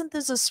friends, like isn't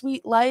this a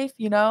sweet life,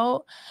 you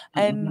know?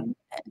 And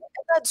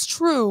that's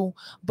true,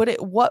 but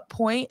at what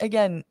point,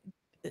 again,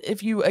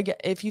 if you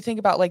think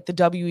about like the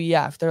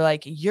WEF, they're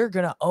like, you're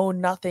gonna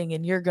own nothing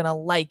and you're gonna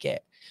like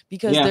it,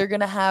 because they're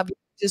gonna have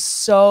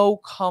just so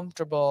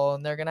comfortable,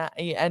 and they're gonna,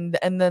 and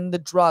then the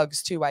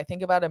drugs too. I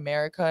think about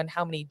America and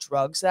how many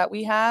drugs that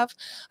we have.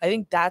 I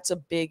think that's a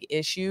big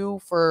issue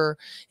for,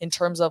 in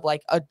terms of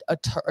like a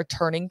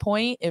turning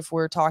point, if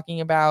we're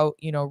talking about,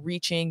 you know,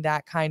 reaching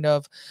that kind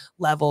of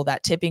level,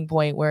 that tipping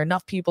point where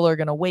enough people are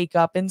gonna wake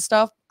up and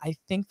stuff. I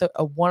think that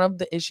one of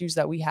the issues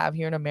that we have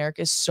here in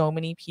America is so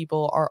many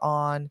people are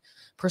on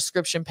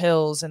prescription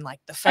pills and like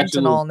the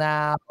fentanyl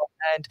now,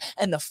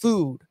 and the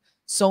food.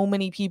 So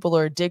many people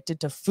are addicted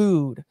to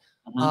food.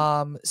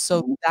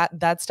 So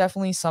that's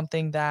definitely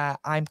something that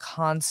I'm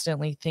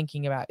constantly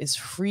thinking about, is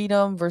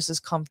freedom versus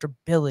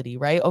comfortability,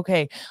 right?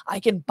 Okay, I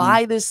can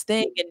buy this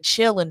thing and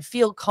chill and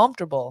feel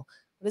comfortable.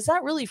 But is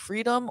that really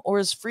freedom, or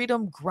is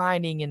freedom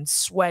grinding and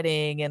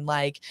sweating and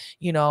like,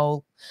 you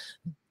know,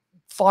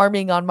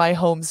 farming on my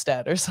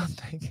homestead or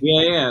something?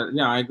 Yeah,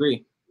 I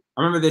agree.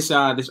 I remember this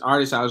this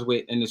artist I was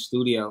with in the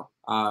studio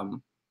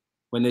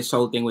when this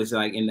whole thing was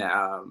like in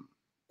the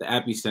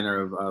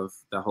epicenter of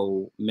the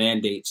whole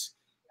mandates.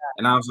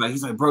 And I was like,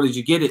 he's like, bro, did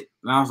you get it?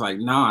 And I was like,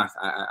 no,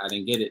 I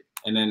didn't get it.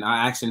 And then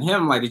I asked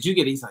him, like, did you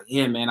get it? He's like,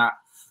 yeah, man, I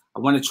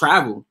want to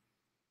travel.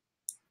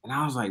 And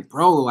I was like,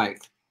 bro,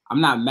 like,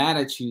 I'm not mad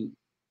at you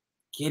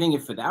getting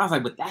it for that. I was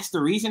like, but that's the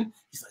reason?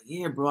 He's like,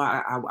 yeah, bro,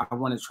 I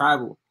want to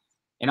travel.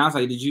 And I was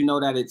like, did you know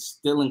that it's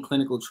still in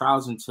clinical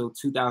trials until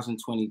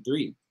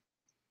 2023?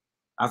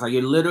 I was like,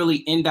 you're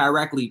literally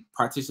indirectly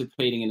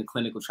participating in a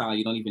clinical trial.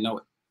 You don't even know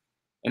it.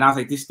 And I was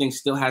like, this thing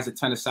still has a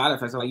ton of side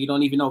effects. I'm like, you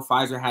don't even know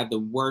Pfizer had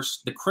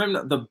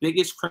the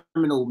biggest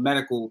criminal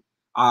medical,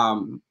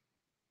 payout,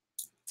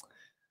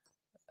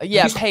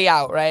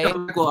 right?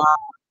 medical,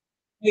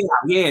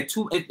 it's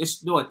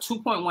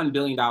 $2.1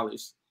 billion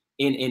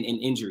in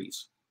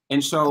injuries.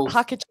 And so,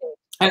 Pocket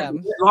change.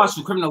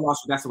 criminal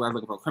lawsuit, that's the word I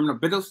was looking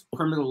for.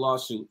 Criminal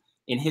lawsuit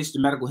in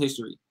medical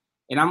history.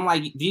 And I'm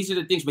like, these are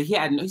the things, but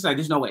he's like,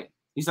 there's no way.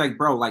 He's like,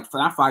 bro, like, for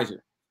not Pfizer.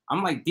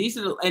 I'm like,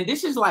 and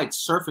this is like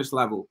surface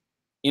level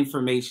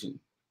information.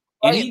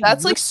 And Right,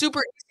 that's like super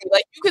easy.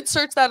 Like you could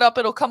search that up,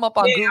 it'll come up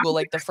on yeah, Google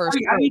like the first I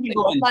didn't post. even Like,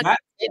 go that's in not depth.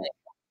 in it.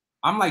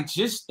 I'm like,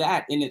 just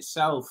that in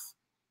itself.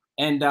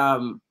 And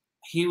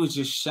he was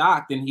just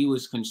shocked and he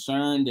was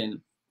concerned. And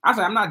I was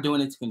like, I'm not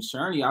doing it to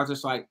concern you. I was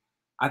just like,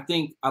 I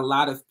think a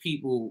lot of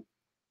people,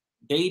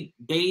 they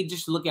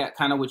just look at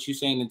kind of what you're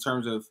saying in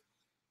terms of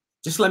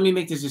just let me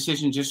make this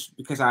decision just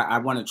because I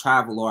want to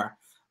travel, or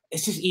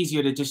it's just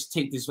easier to just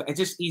take this. It's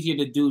just easier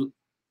to do.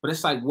 But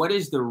it's like, what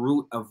is the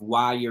root of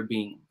why you're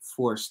being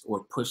forced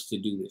or pushed to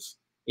do this?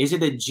 Is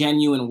it a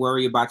genuine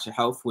worry about your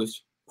health?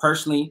 Which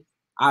personally,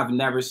 I've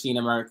never seen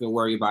America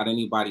worry about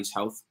anybody's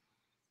health.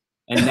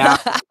 And now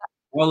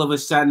all of a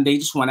sudden they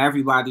just want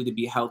everybody to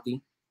be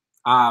healthy.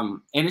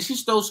 And it's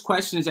just those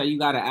questions that you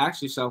got to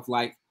ask yourself,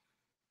 like,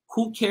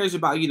 who cares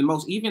about you the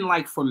most? Even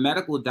like for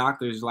medical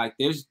doctors, like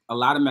there's a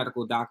lot of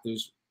medical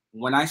doctors.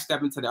 When I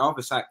step into the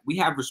office, we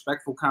have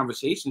respectful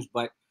conversations,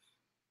 but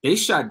they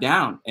shut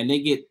down and they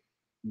get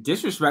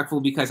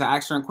disrespectful because I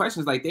ask certain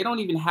questions. Like they don't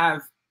even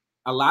have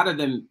a lot of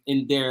them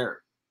in their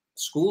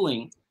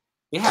schooling.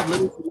 They have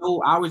little to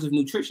no hours of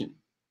nutrition.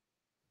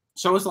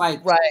 So it's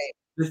like Right.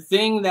 the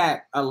thing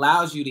that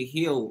allows you to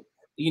heal,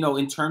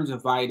 in terms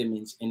of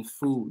vitamins and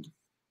food,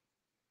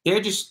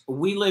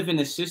 we live in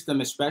a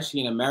system,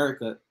 especially in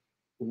America.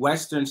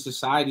 Western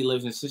society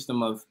lives in a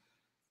system of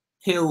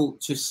pill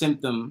to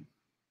symptom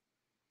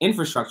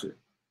infrastructure,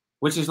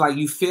 which is like,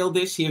 you feel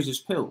this, here's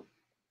this pill.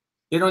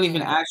 They don't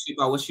even ask you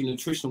about what's your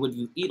nutrition, what do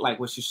you eat like,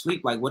 what's your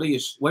sleep like, what are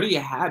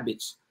your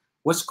habits,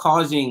 what's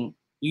causing,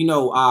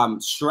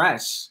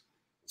 stress.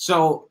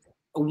 So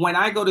when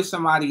I go to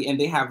somebody and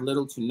they have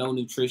little to no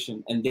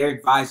nutrition and they're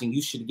advising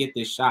you should get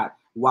this shot,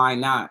 why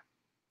not?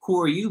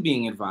 Who are you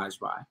being advised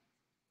by?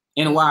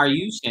 And why are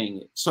you saying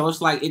it? So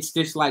it's like, it's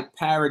this like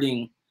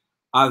parroting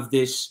of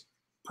this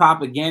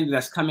propaganda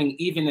that's coming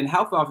even in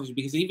health offices,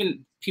 because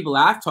even people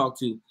I've talked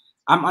to,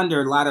 I'm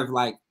under a lot of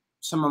like,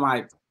 some of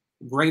my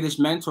greatest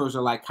mentors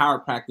are like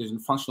chiropractors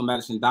and functional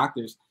medicine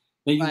doctors.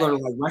 Then you go to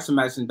like Western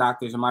medicine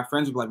doctors, and my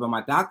friends will be like, well,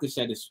 my doctor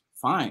said it's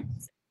fine.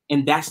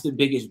 And that's the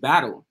biggest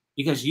battle,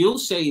 because you'll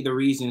say the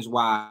reasons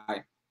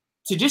why,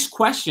 to just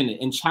question it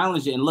and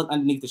challenge it and look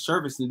underneath the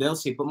surface, and they'll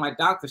say, but my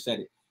doctor said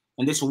it.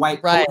 And this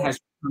white coat has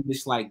become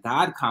this like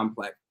God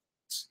complex.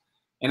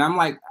 And I'm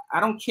like, I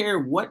don't care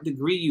what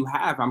degree you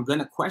have, I'm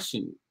gonna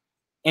question you.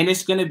 And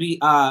it's gonna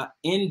be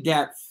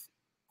in-depth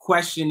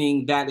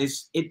questioning that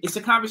it's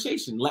a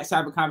conversation. Let's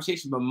have a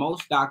conversation. But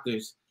most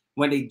doctors,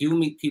 when they do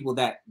meet people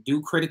that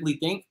do critically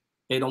think,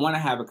 they don't want to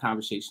have a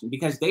conversation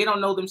because they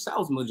don't know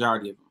themselves,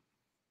 majority of them.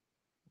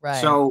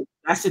 Right. So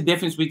that's the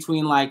difference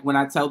between, like, when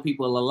I tell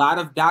people a lot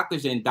of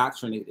doctors are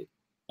indoctrinated,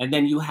 and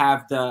then you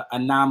have the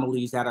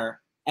anomalies that are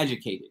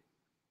educated.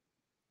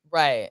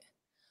 Right.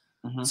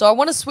 Mm-hmm. So I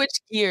want to switch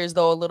gears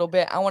though a little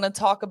bit. I want to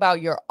talk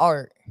about your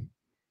art.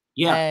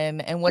 Yeah.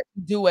 And what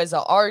you do as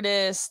an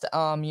artist,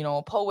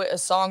 a poet, a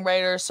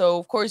songwriter. So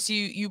of course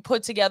you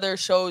put together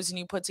shows and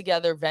you put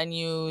together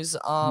venues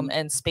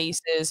and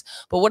spaces.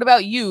 But what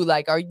about you?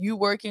 Like, are you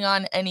working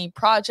on any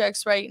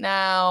projects right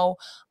now?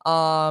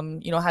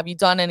 Have you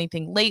done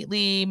anything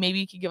lately? Maybe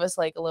you could give us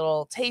like a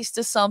little taste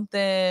of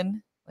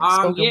something,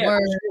 like spoken Yeah,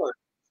 word. sure.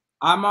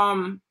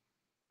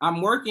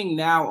 I'm working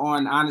now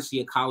on, honestly,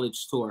 a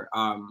college tour.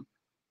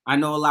 I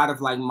know a lot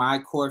of like my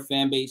core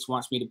fan base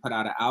wants me to put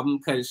out an album,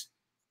 because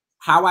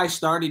how I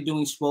started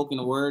doing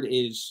spoken word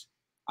is,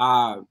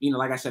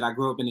 like I said, I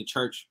grew up in the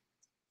church.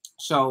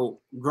 So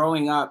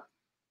growing up,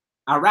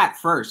 I rap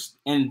first,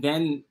 and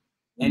then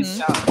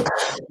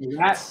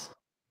rap.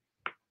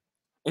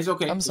 It's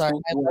okay. I'm sorry,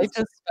 I'd like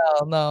to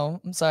spell.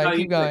 No, I'm sorry. No,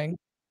 Keep going.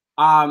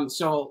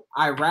 So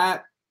I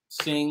rap,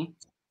 sing,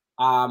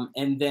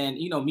 and then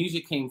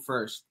music came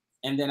first,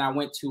 and then I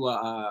went to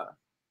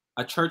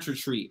a church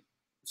retreat.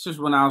 This is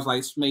when I was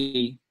like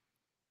maybe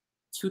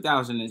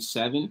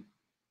 2007.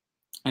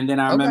 And then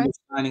I remember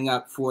signing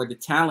up for the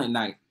talent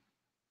night.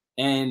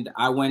 And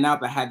I went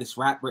up, I had this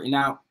rap written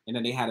out, and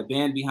then they had a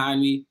band behind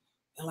me.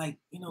 They're like,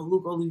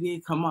 Luke, Olivier,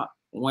 come up.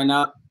 Went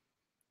up,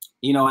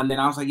 and then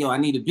I was like, yo, I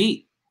need a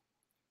beat.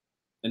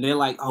 And they're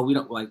like, oh, we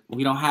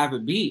don't have a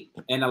beat.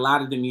 And a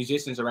lot of the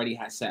musicians already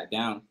had sat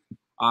down.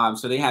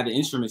 So they had the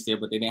instruments there,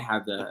 but they didn't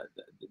have the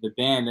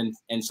band.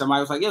 And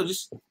somebody was like, yo,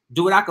 just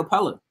do it a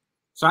cappella.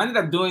 So I ended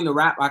up doing the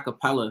rap a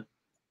cappella,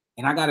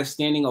 and I got a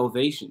standing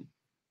ovation.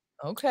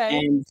 Okay.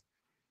 And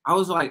I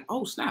was like,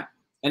 oh, snap.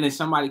 And then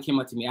somebody came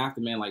up to me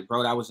after, man, like,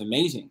 bro, that was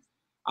amazing.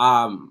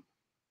 And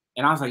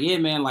I was like, yeah,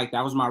 man, like,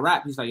 that was my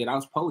rap. He's like, yeah, that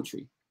was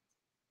poetry.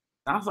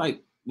 And I was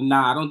like,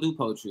 nah, I don't do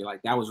poetry.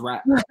 Like, that was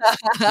rap.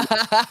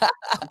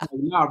 Like,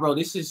 no, bro,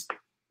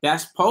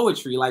 that's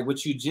poetry. Like,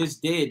 what you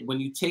just did, when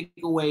you take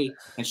away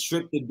and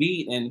strip the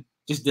beat and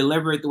just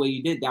deliver it the way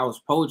you did, that was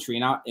poetry.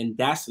 And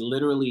that's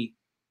literally,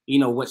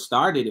 what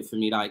started it for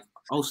me. Like,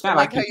 oh, snap. I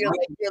like how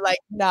you're like,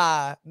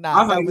 nah.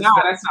 I was like, nah,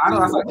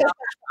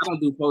 I don't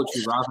do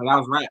poetry, bro. I was like, that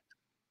was rap.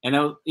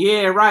 And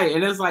yeah, right.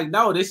 And it's like,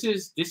 no, this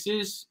is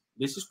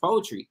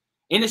poetry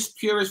in its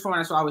purest form.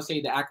 That's why I would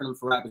say the acronym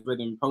for rap is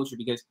rhythm and poetry,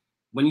 because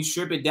when you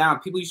strip it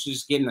down, people used to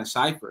just get in a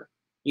cipher.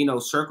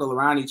 circle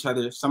around each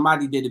other.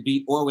 Somebody did a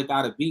beat or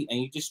without a beat,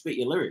 and you just spit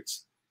your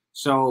lyrics.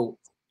 So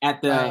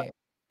at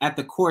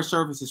the core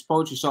surface is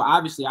poetry. So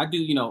obviously I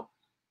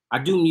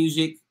do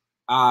music.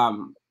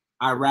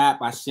 I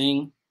rap, I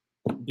sing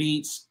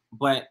beats,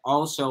 but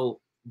also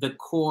the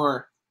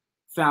core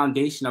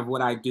foundation of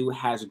what I do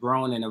has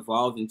grown and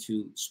evolved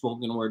into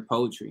spoken word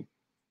poetry.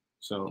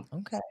 So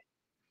okay.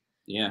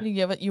 yeah.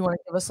 You want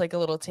to give us like a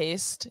little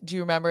taste? Do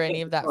you remember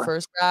any of that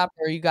first rap,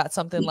 or you got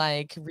something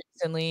like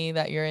recently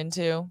that you're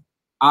into?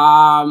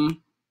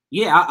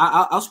 Yeah,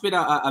 I'll spit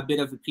out a bit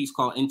of a piece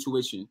called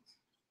Intuition.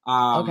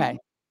 Okay.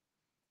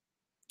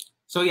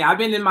 So yeah, I've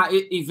been in my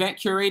event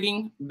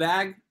curating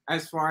bag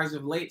as far as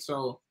of late.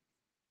 So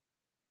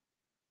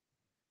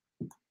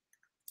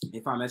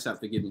if I mess up,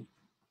 forgive me.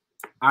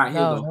 All right,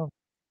 here we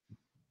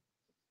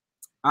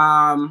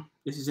go.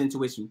 This is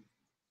Intuition.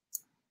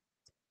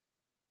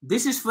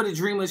 This is for the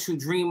dreamers who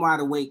dream wide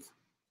awake.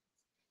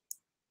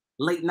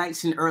 Late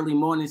nights and early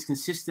mornings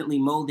consistently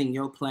molding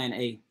your plan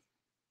A.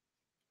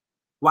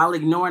 While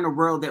ignoring a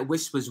world that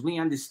whispers, we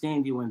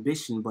understand your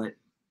ambition, but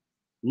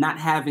not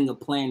having a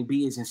plan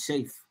B isn't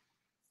safe.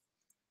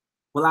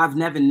 Well, I've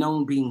never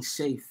known being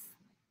safe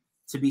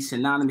to be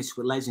synonymous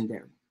with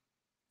legendary.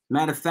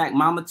 Matter of fact,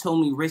 mama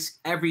told me risk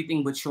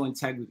everything but your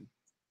integrity.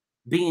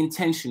 Be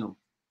intentional.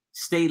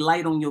 Stay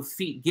light on your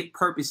feet. Get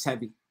purpose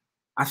heavy.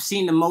 I've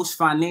seen the most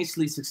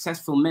financially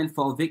successful men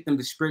fall victim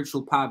to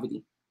spiritual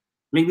poverty.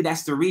 Maybe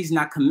that's the reason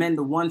I commend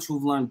the ones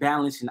who've learned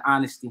balance and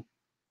honesty,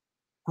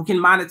 who can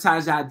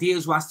monetize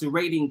ideas while still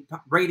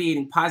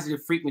radiating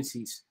positive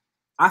frequencies.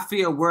 I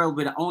fear a world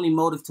where the only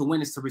motive to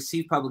win is to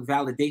receive public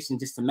validation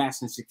just to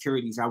mask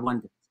insecurities. I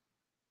wonder.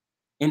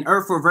 An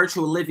earth where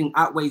virtual living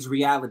outweighs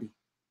reality,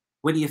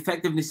 where the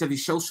effectiveness of your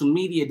social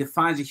media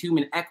defines a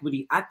human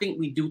equity, I think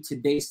we do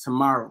today's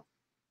tomorrow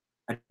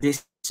a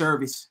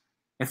disservice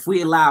if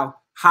we allow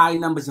high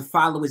numbers of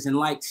followers and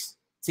likes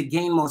to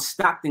gain more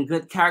stock than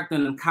good character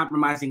and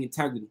uncompromising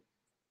integrity.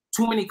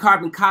 Too many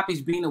carbon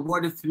copies being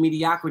awarded for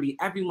mediocrity.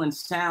 Everyone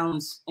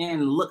sounds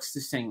and looks the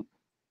same.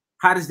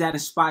 How does that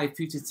inspire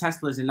future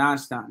Teslas and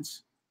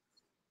Einsteins?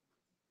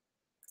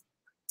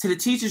 To the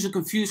teachers who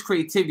confuse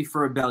creativity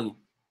for rebellion,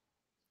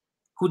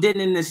 who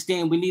didn't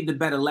understand we need the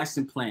better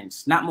lesson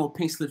plans, not more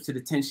pink slips to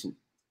detention.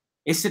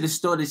 It's a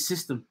distorted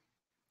system.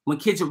 When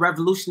kids with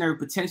revolutionary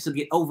potential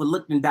get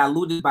overlooked and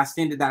diluted by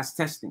standardized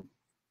testing,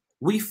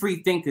 we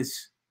free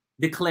thinkers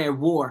declare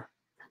war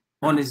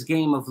on this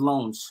game of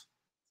loans.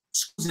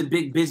 School's a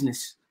big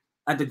business.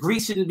 A degree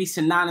shouldn't be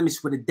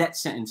synonymous with a debt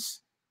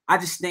sentence. I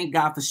just thank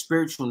God for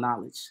spiritual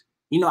knowledge.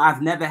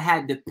 I've never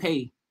had to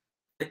pay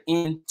for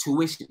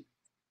intuition.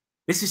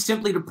 This is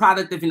simply the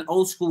product of an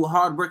old school,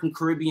 hardworking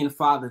Caribbean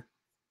father,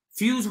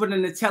 fused with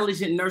an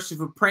intelligent nurse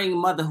of a praying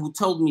mother who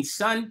told me,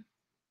 son,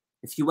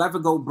 if you ever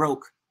go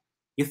broke,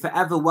 you're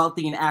forever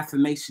wealthy in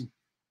affirmation.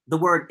 The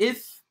word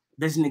if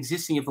doesn't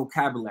exist in your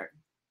vocabulary.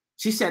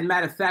 She said,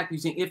 matter of fact,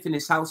 using if in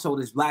this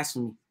household is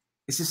blasphemy.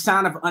 It's a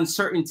sign of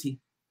uncertainty.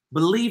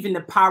 Believe in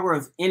the power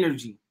of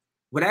energy.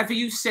 Whatever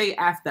you say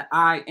after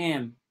I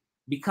am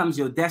becomes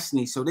your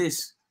destiny. So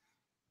this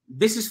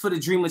is for the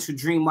dreamers who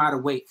dream wide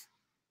awake.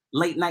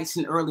 Late nights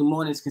and early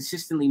mornings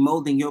consistently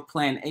molding your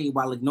plan A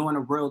while ignoring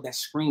a world that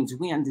screams,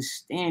 we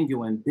understand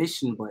your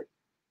ambition, but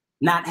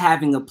not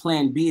having a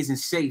plan B isn't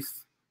safe.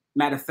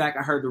 Matter of fact,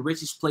 I heard the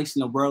richest place in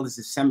the world is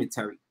a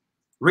cemetery.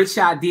 Rich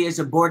ideas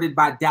aborted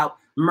by doubt,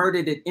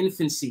 murdered at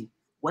infancy.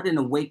 What an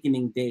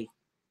awakening day,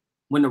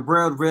 when the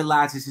world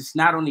realizes it's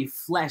not only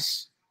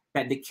flesh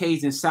that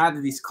decays inside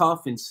of these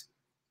coffins,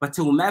 but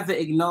to whomever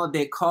ignored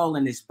their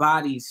calling is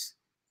bodies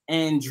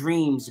and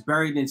dreams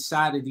buried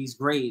inside of these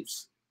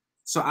graves.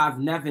 So I've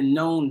never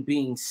known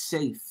being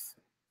safe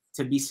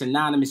to be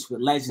synonymous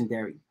with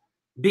legendary.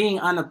 Being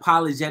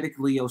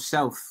unapologetically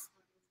yourself,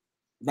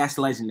 that's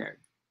legendary.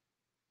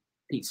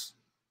 Peace.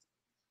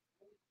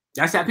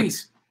 That's that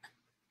piece.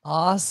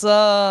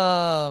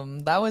 Awesome.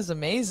 That was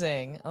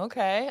amazing.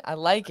 Okay. I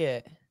like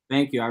it.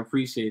 Thank you. I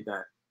appreciate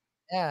that.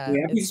 Yeah.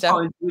 Yeah, piece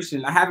called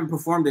Intuition. I haven't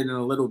performed it in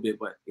a little bit,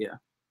 but yeah.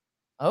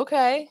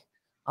 Okay.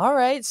 All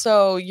right.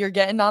 So you're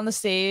getting on the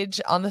stage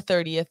on the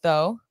 30th,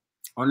 though.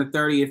 On the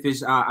 30th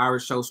is our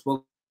show,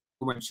 Spoken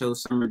Word Show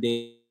Summer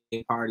Day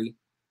Party.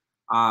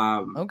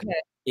 Okay.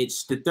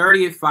 It's the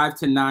 30th, 5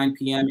 to 9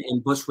 p.m. in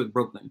Bushwick,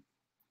 Brooklyn.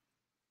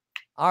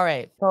 All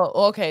right. So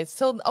okay.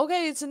 So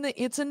okay, it's in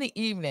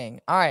the evening.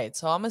 All right.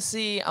 So I'm gonna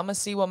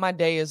see what my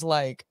day is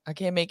like. I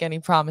can't make any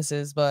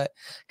promises, but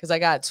because I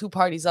got 2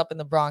 parties up in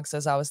the Bronx,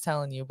 as I was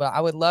telling you. But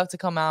I would love to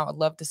come out. I'd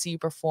love to see you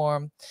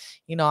perform.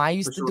 I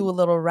used to do a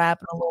little rap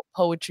and a little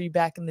poetry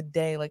back in the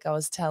day, like I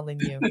was telling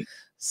you.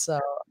 So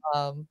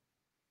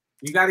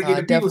you gotta give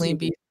the people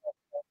definitely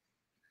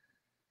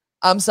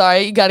I'm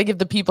sorry, you gotta give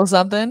the people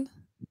something.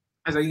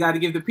 I said you gotta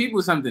give the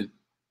people something.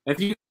 If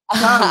you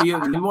come, you're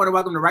more than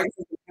welcome to write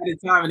something at a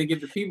time and to give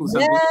the people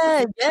something.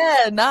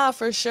 Yeah, nah,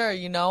 for sure.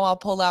 I'll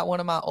pull out one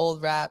of my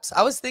old raps.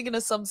 I was thinking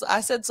of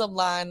I said some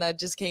line that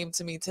just came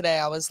to me today.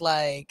 I was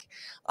like,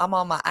 I'm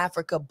on my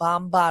Africa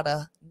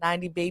Bombada,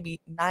 90s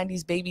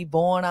baby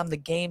born. I'm the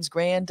game's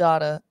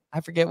granddaughter.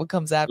 I forget what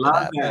comes after Love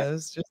that, that. but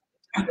it's just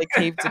it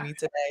came to me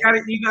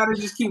today. You gotta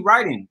just keep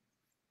writing.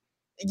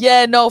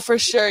 Yeah, no, for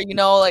sure. You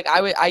know, like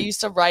I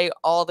used to write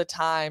all the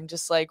time.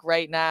 Just like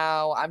right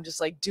now, I'm just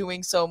like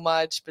doing so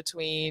much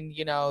between,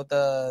 you know,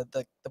 the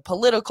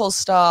political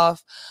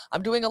stuff.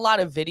 I'm doing a lot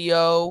of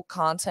video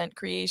content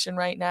creation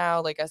right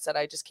now. Like I said,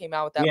 I just came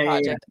out with that Yeah.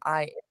 project.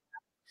 I am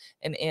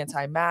an Mhm.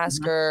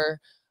 anti-masker.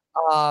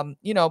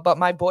 You know, but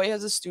my boy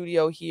has a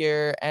studio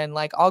here, and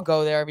like I'll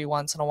go there every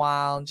once in a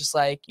while and just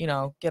like, you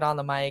know, get on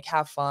the mic,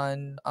 have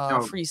fun,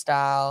 Dope.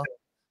 freestyle.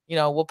 You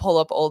know, we'll pull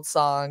up old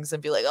songs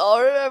and be like,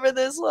 "Oh, remember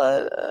this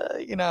one?"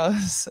 You know,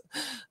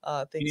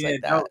 things Yeah,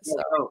 like that. dope, So,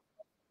 dope, dope.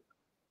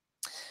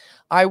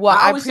 well,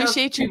 I I always tell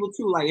appreciate you. people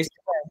too, like it's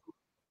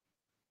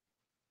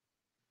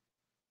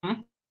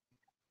hmm?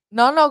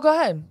 No, no, go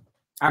ahead.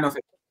 I don't know if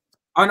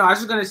oh no, I was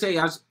just gonna say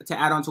to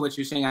add on to what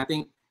you're saying, I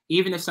think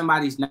even if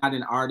somebody's not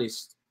an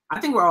artist, I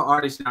think we're all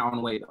artists in our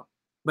own way though.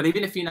 But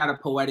even if you're not a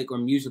poetic or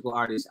musical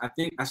artist,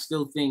 I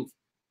still think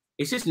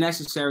it's just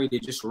necessary to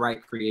just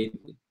write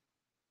creatively.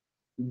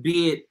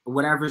 Be it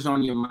whatever's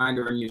on your mind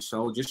or in your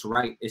soul, just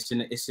write. It's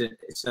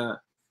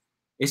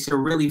a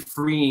really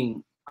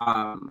freeing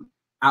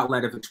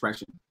outlet of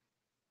expression.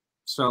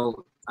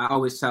 So I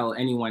always tell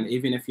anyone,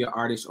 even if you're an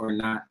artist or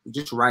not,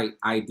 just write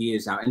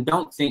ideas out and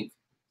don't think,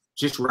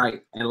 just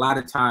write. And a lot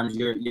of times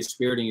your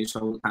spirit and your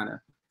soul kind of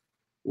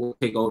will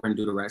take over and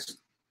do the rest.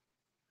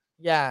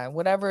 Yeah,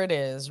 whatever it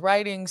is,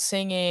 writing,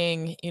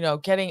 singing, you know,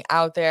 getting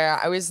out there.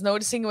 I was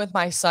noticing with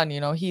my son,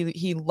 you know,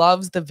 he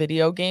loves the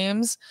video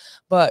games,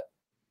 but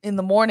in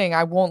the morning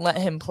I won't let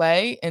him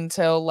play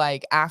until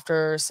like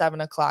after 7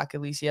 o'clock.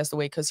 At least he has to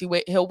wait because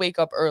he'll wake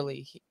up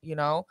early, you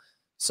know.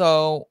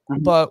 So,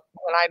 Mhm. but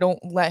when I don't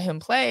let him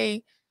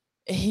play,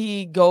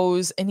 he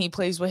goes and he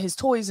plays with his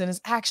toys and his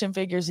action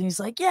figures, and he's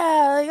like,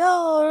 yeah, like,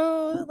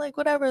 oh, like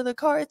whatever, the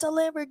car, it's a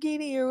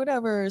Lamborghini or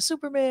whatever,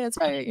 Superman's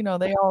right, you know,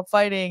 they all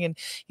fighting, and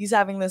he's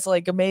having this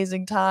like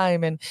amazing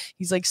time, and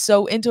he's like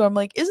so into it. I'm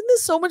like, isn't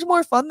this so much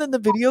more fun than the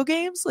video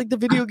games? Like the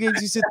video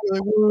games you sit there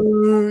like,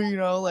 "Whoa," you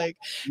know, like,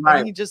 and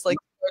Right. he just like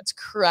starts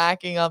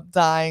cracking up,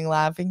 dying,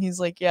 laughing. He's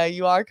like, yeah,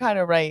 you are kind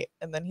of right.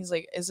 And then he's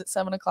like, is it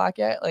 7 o'clock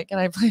yet? Like, can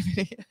I play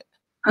video?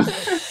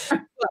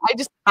 But I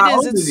just it How is,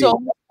 old it's is so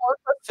he? much more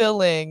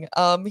fulfilling.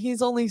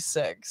 He's only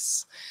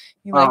 6.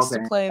 He Oh, likes to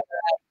okay. play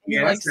that. He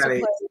Yeah, that's likes to that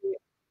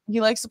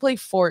age. play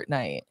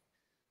Fortnite.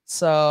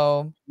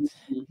 So,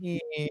 Mhm.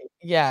 he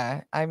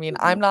yeah, I mean,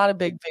 I'm not a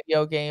big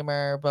video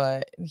gamer,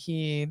 but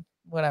I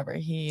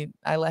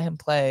let him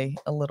play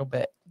a little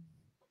bit.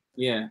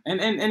 Yeah,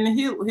 and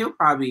he'll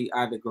probably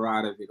either grow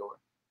out of it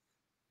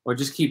or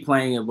just keep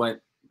playing it.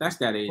 But that's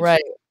that age.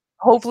 Right.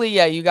 Hopefully,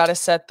 yeah, you gotta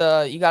set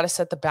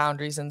the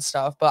boundaries and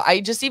stuff. But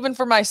I just even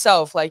for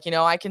myself, like, you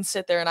know, I can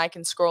sit there and I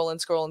can scroll and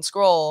scroll and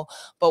scroll.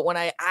 But when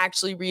I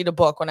actually read a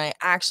book, when I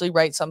actually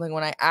write something,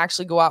 when I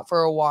actually go out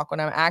for a walk, when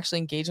I'm actually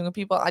engaging with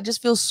people, I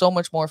just feel so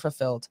much more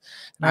fulfilled.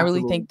 And I really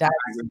Absolutely. think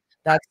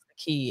that's the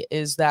key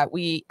is that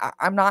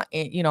I'm not,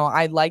 you know,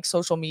 I like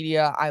social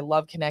media. I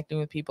love connecting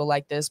with people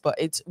like this, but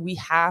we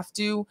have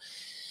to,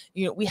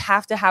 you know, we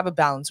have to have a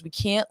balance. We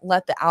can't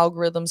let the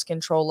algorithms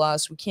control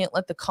us. We can't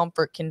let the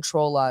comfort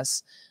control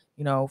us.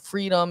 You know,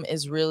 freedom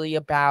is really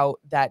about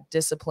that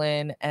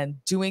discipline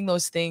and doing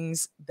those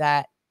things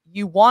that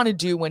you want to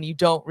do when you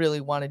don't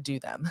really want to do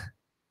them.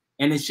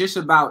 And it's just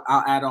about.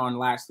 I'll add on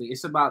lastly.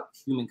 It's about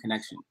human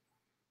connection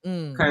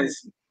Mm,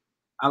 because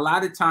a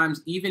lot of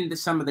times, even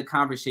some of the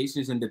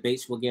conversations and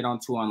debates we'll get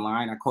onto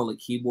online, I call it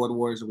keyboard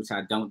wars, which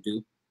I don't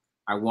do.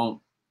 I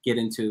won't get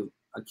into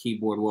a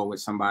keyboard war with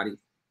somebody.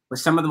 But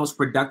some of the most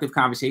productive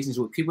conversations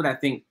with people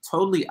that think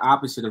totally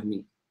opposite of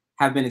me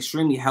have been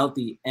extremely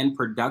healthy and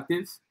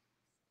productive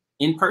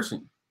in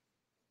person.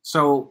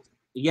 So,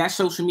 yeah,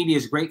 social media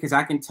is great because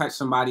I can touch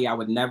somebody I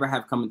would never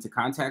have come into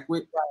contact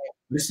with. right.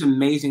 It's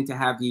amazing to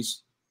have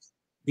these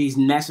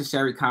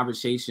necessary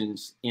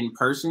conversations in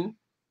person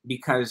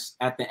because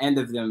at the end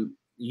of them,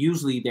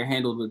 usually they're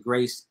handled with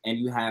grace and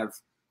you have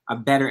a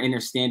better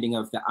understanding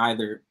of the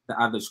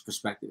other's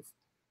perspective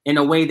in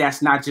a way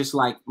that's not just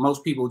like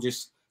most people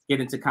just get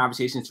into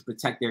conversations to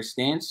protect their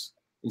stance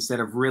instead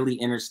of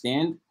really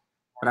understand.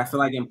 But I feel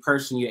like in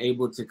person, you're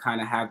able to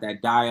kind of have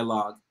that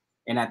dialogue.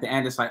 And at the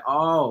end, it's like,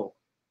 oh,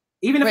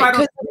 even if Right, I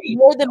don't because it's agree,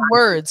 more than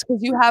words.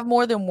 Because you have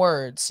more than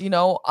words, you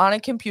know, on a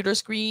computer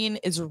screen,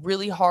 it's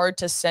really hard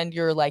to send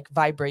your, like,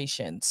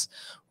 vibrations,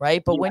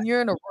 right? But yeah, when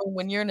you're in a room,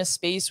 when you're in a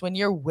space, when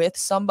you're with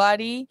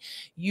somebody,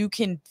 you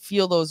can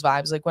feel those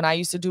vibes. Like, when I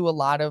used to do a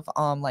lot of,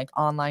 like,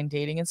 online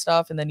dating and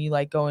stuff, and then you,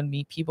 like, go and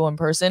meet people in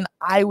person,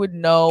 I would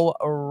know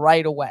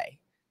right away.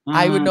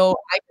 I would mhm, know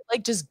I could,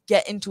 like, just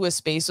get into a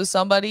space with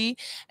somebody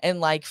and,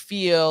 like,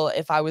 feel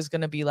if I was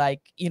gonna be,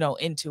 like, you know,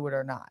 into it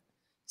or not.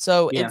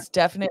 So yeah, it's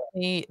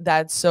definitely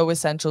that's so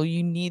essential.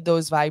 You need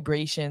those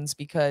vibrations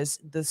because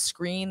the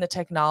screen, the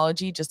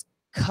technology just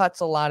cuts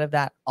a lot of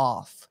that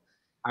off.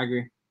 I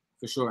agree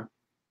for sure.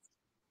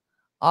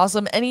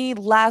 Awesome. Any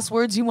last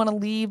words you want to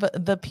leave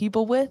the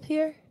people with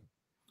here?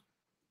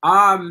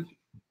 Um,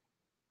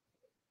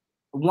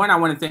 one, I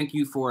want to thank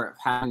you for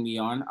having me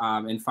on.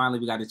 And finally,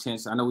 we got a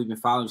chance. I know we've been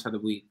following each other.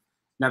 We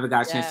never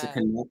got a chance to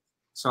connect.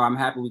 So I'm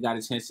happy we got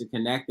a chance to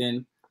connect.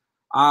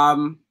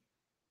 Um,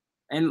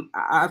 and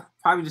I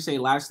probably just say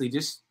lastly,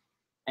 just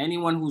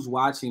anyone who's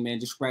watching, man,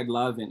 just spread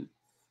love and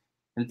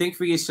think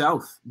for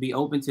yourself. Be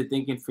open to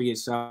thinking for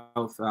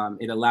yourself.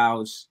 It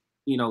allows,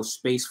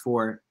 space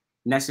for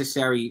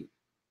necessary,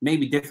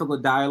 maybe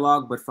difficult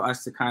dialogue, but for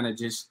us to kind of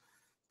just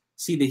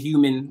see the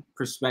human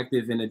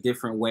perspective in a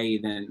different way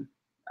than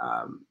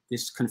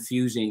this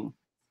confusing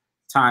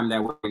time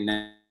that we're in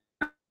now.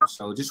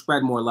 So just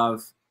spread more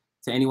love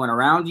to anyone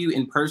around you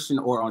in person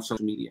or on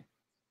social media.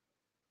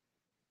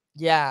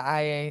 Yeah,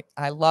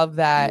 I love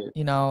that,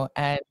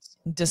 and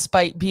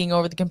despite being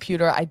over the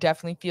computer, I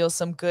definitely feel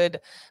some good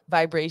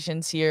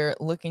vibrations here.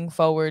 Looking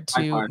forward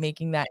to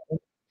making that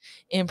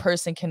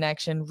in-person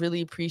connection.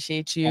 Really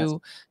appreciate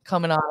you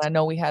coming on. I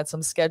know we had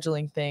some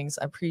scheduling things.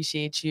 I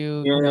appreciate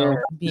you,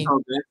 being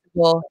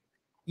well.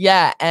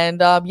 Yeah,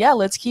 and yeah,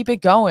 let's keep it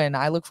going.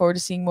 I look forward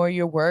to seeing more of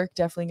your work.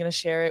 Definitely going to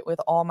share it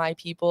with all my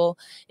people.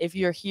 If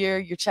you're here,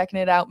 you're checking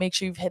it out, make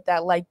sure you've hit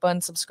that like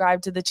button,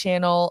 subscribe to the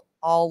channel.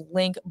 I'll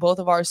link both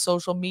of our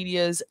social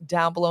medias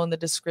down below in the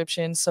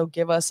description. So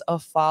give us a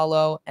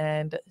follow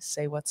and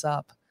say what's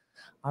up.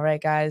 All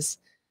right, guys,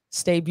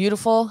 stay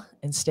beautiful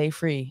and stay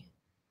free.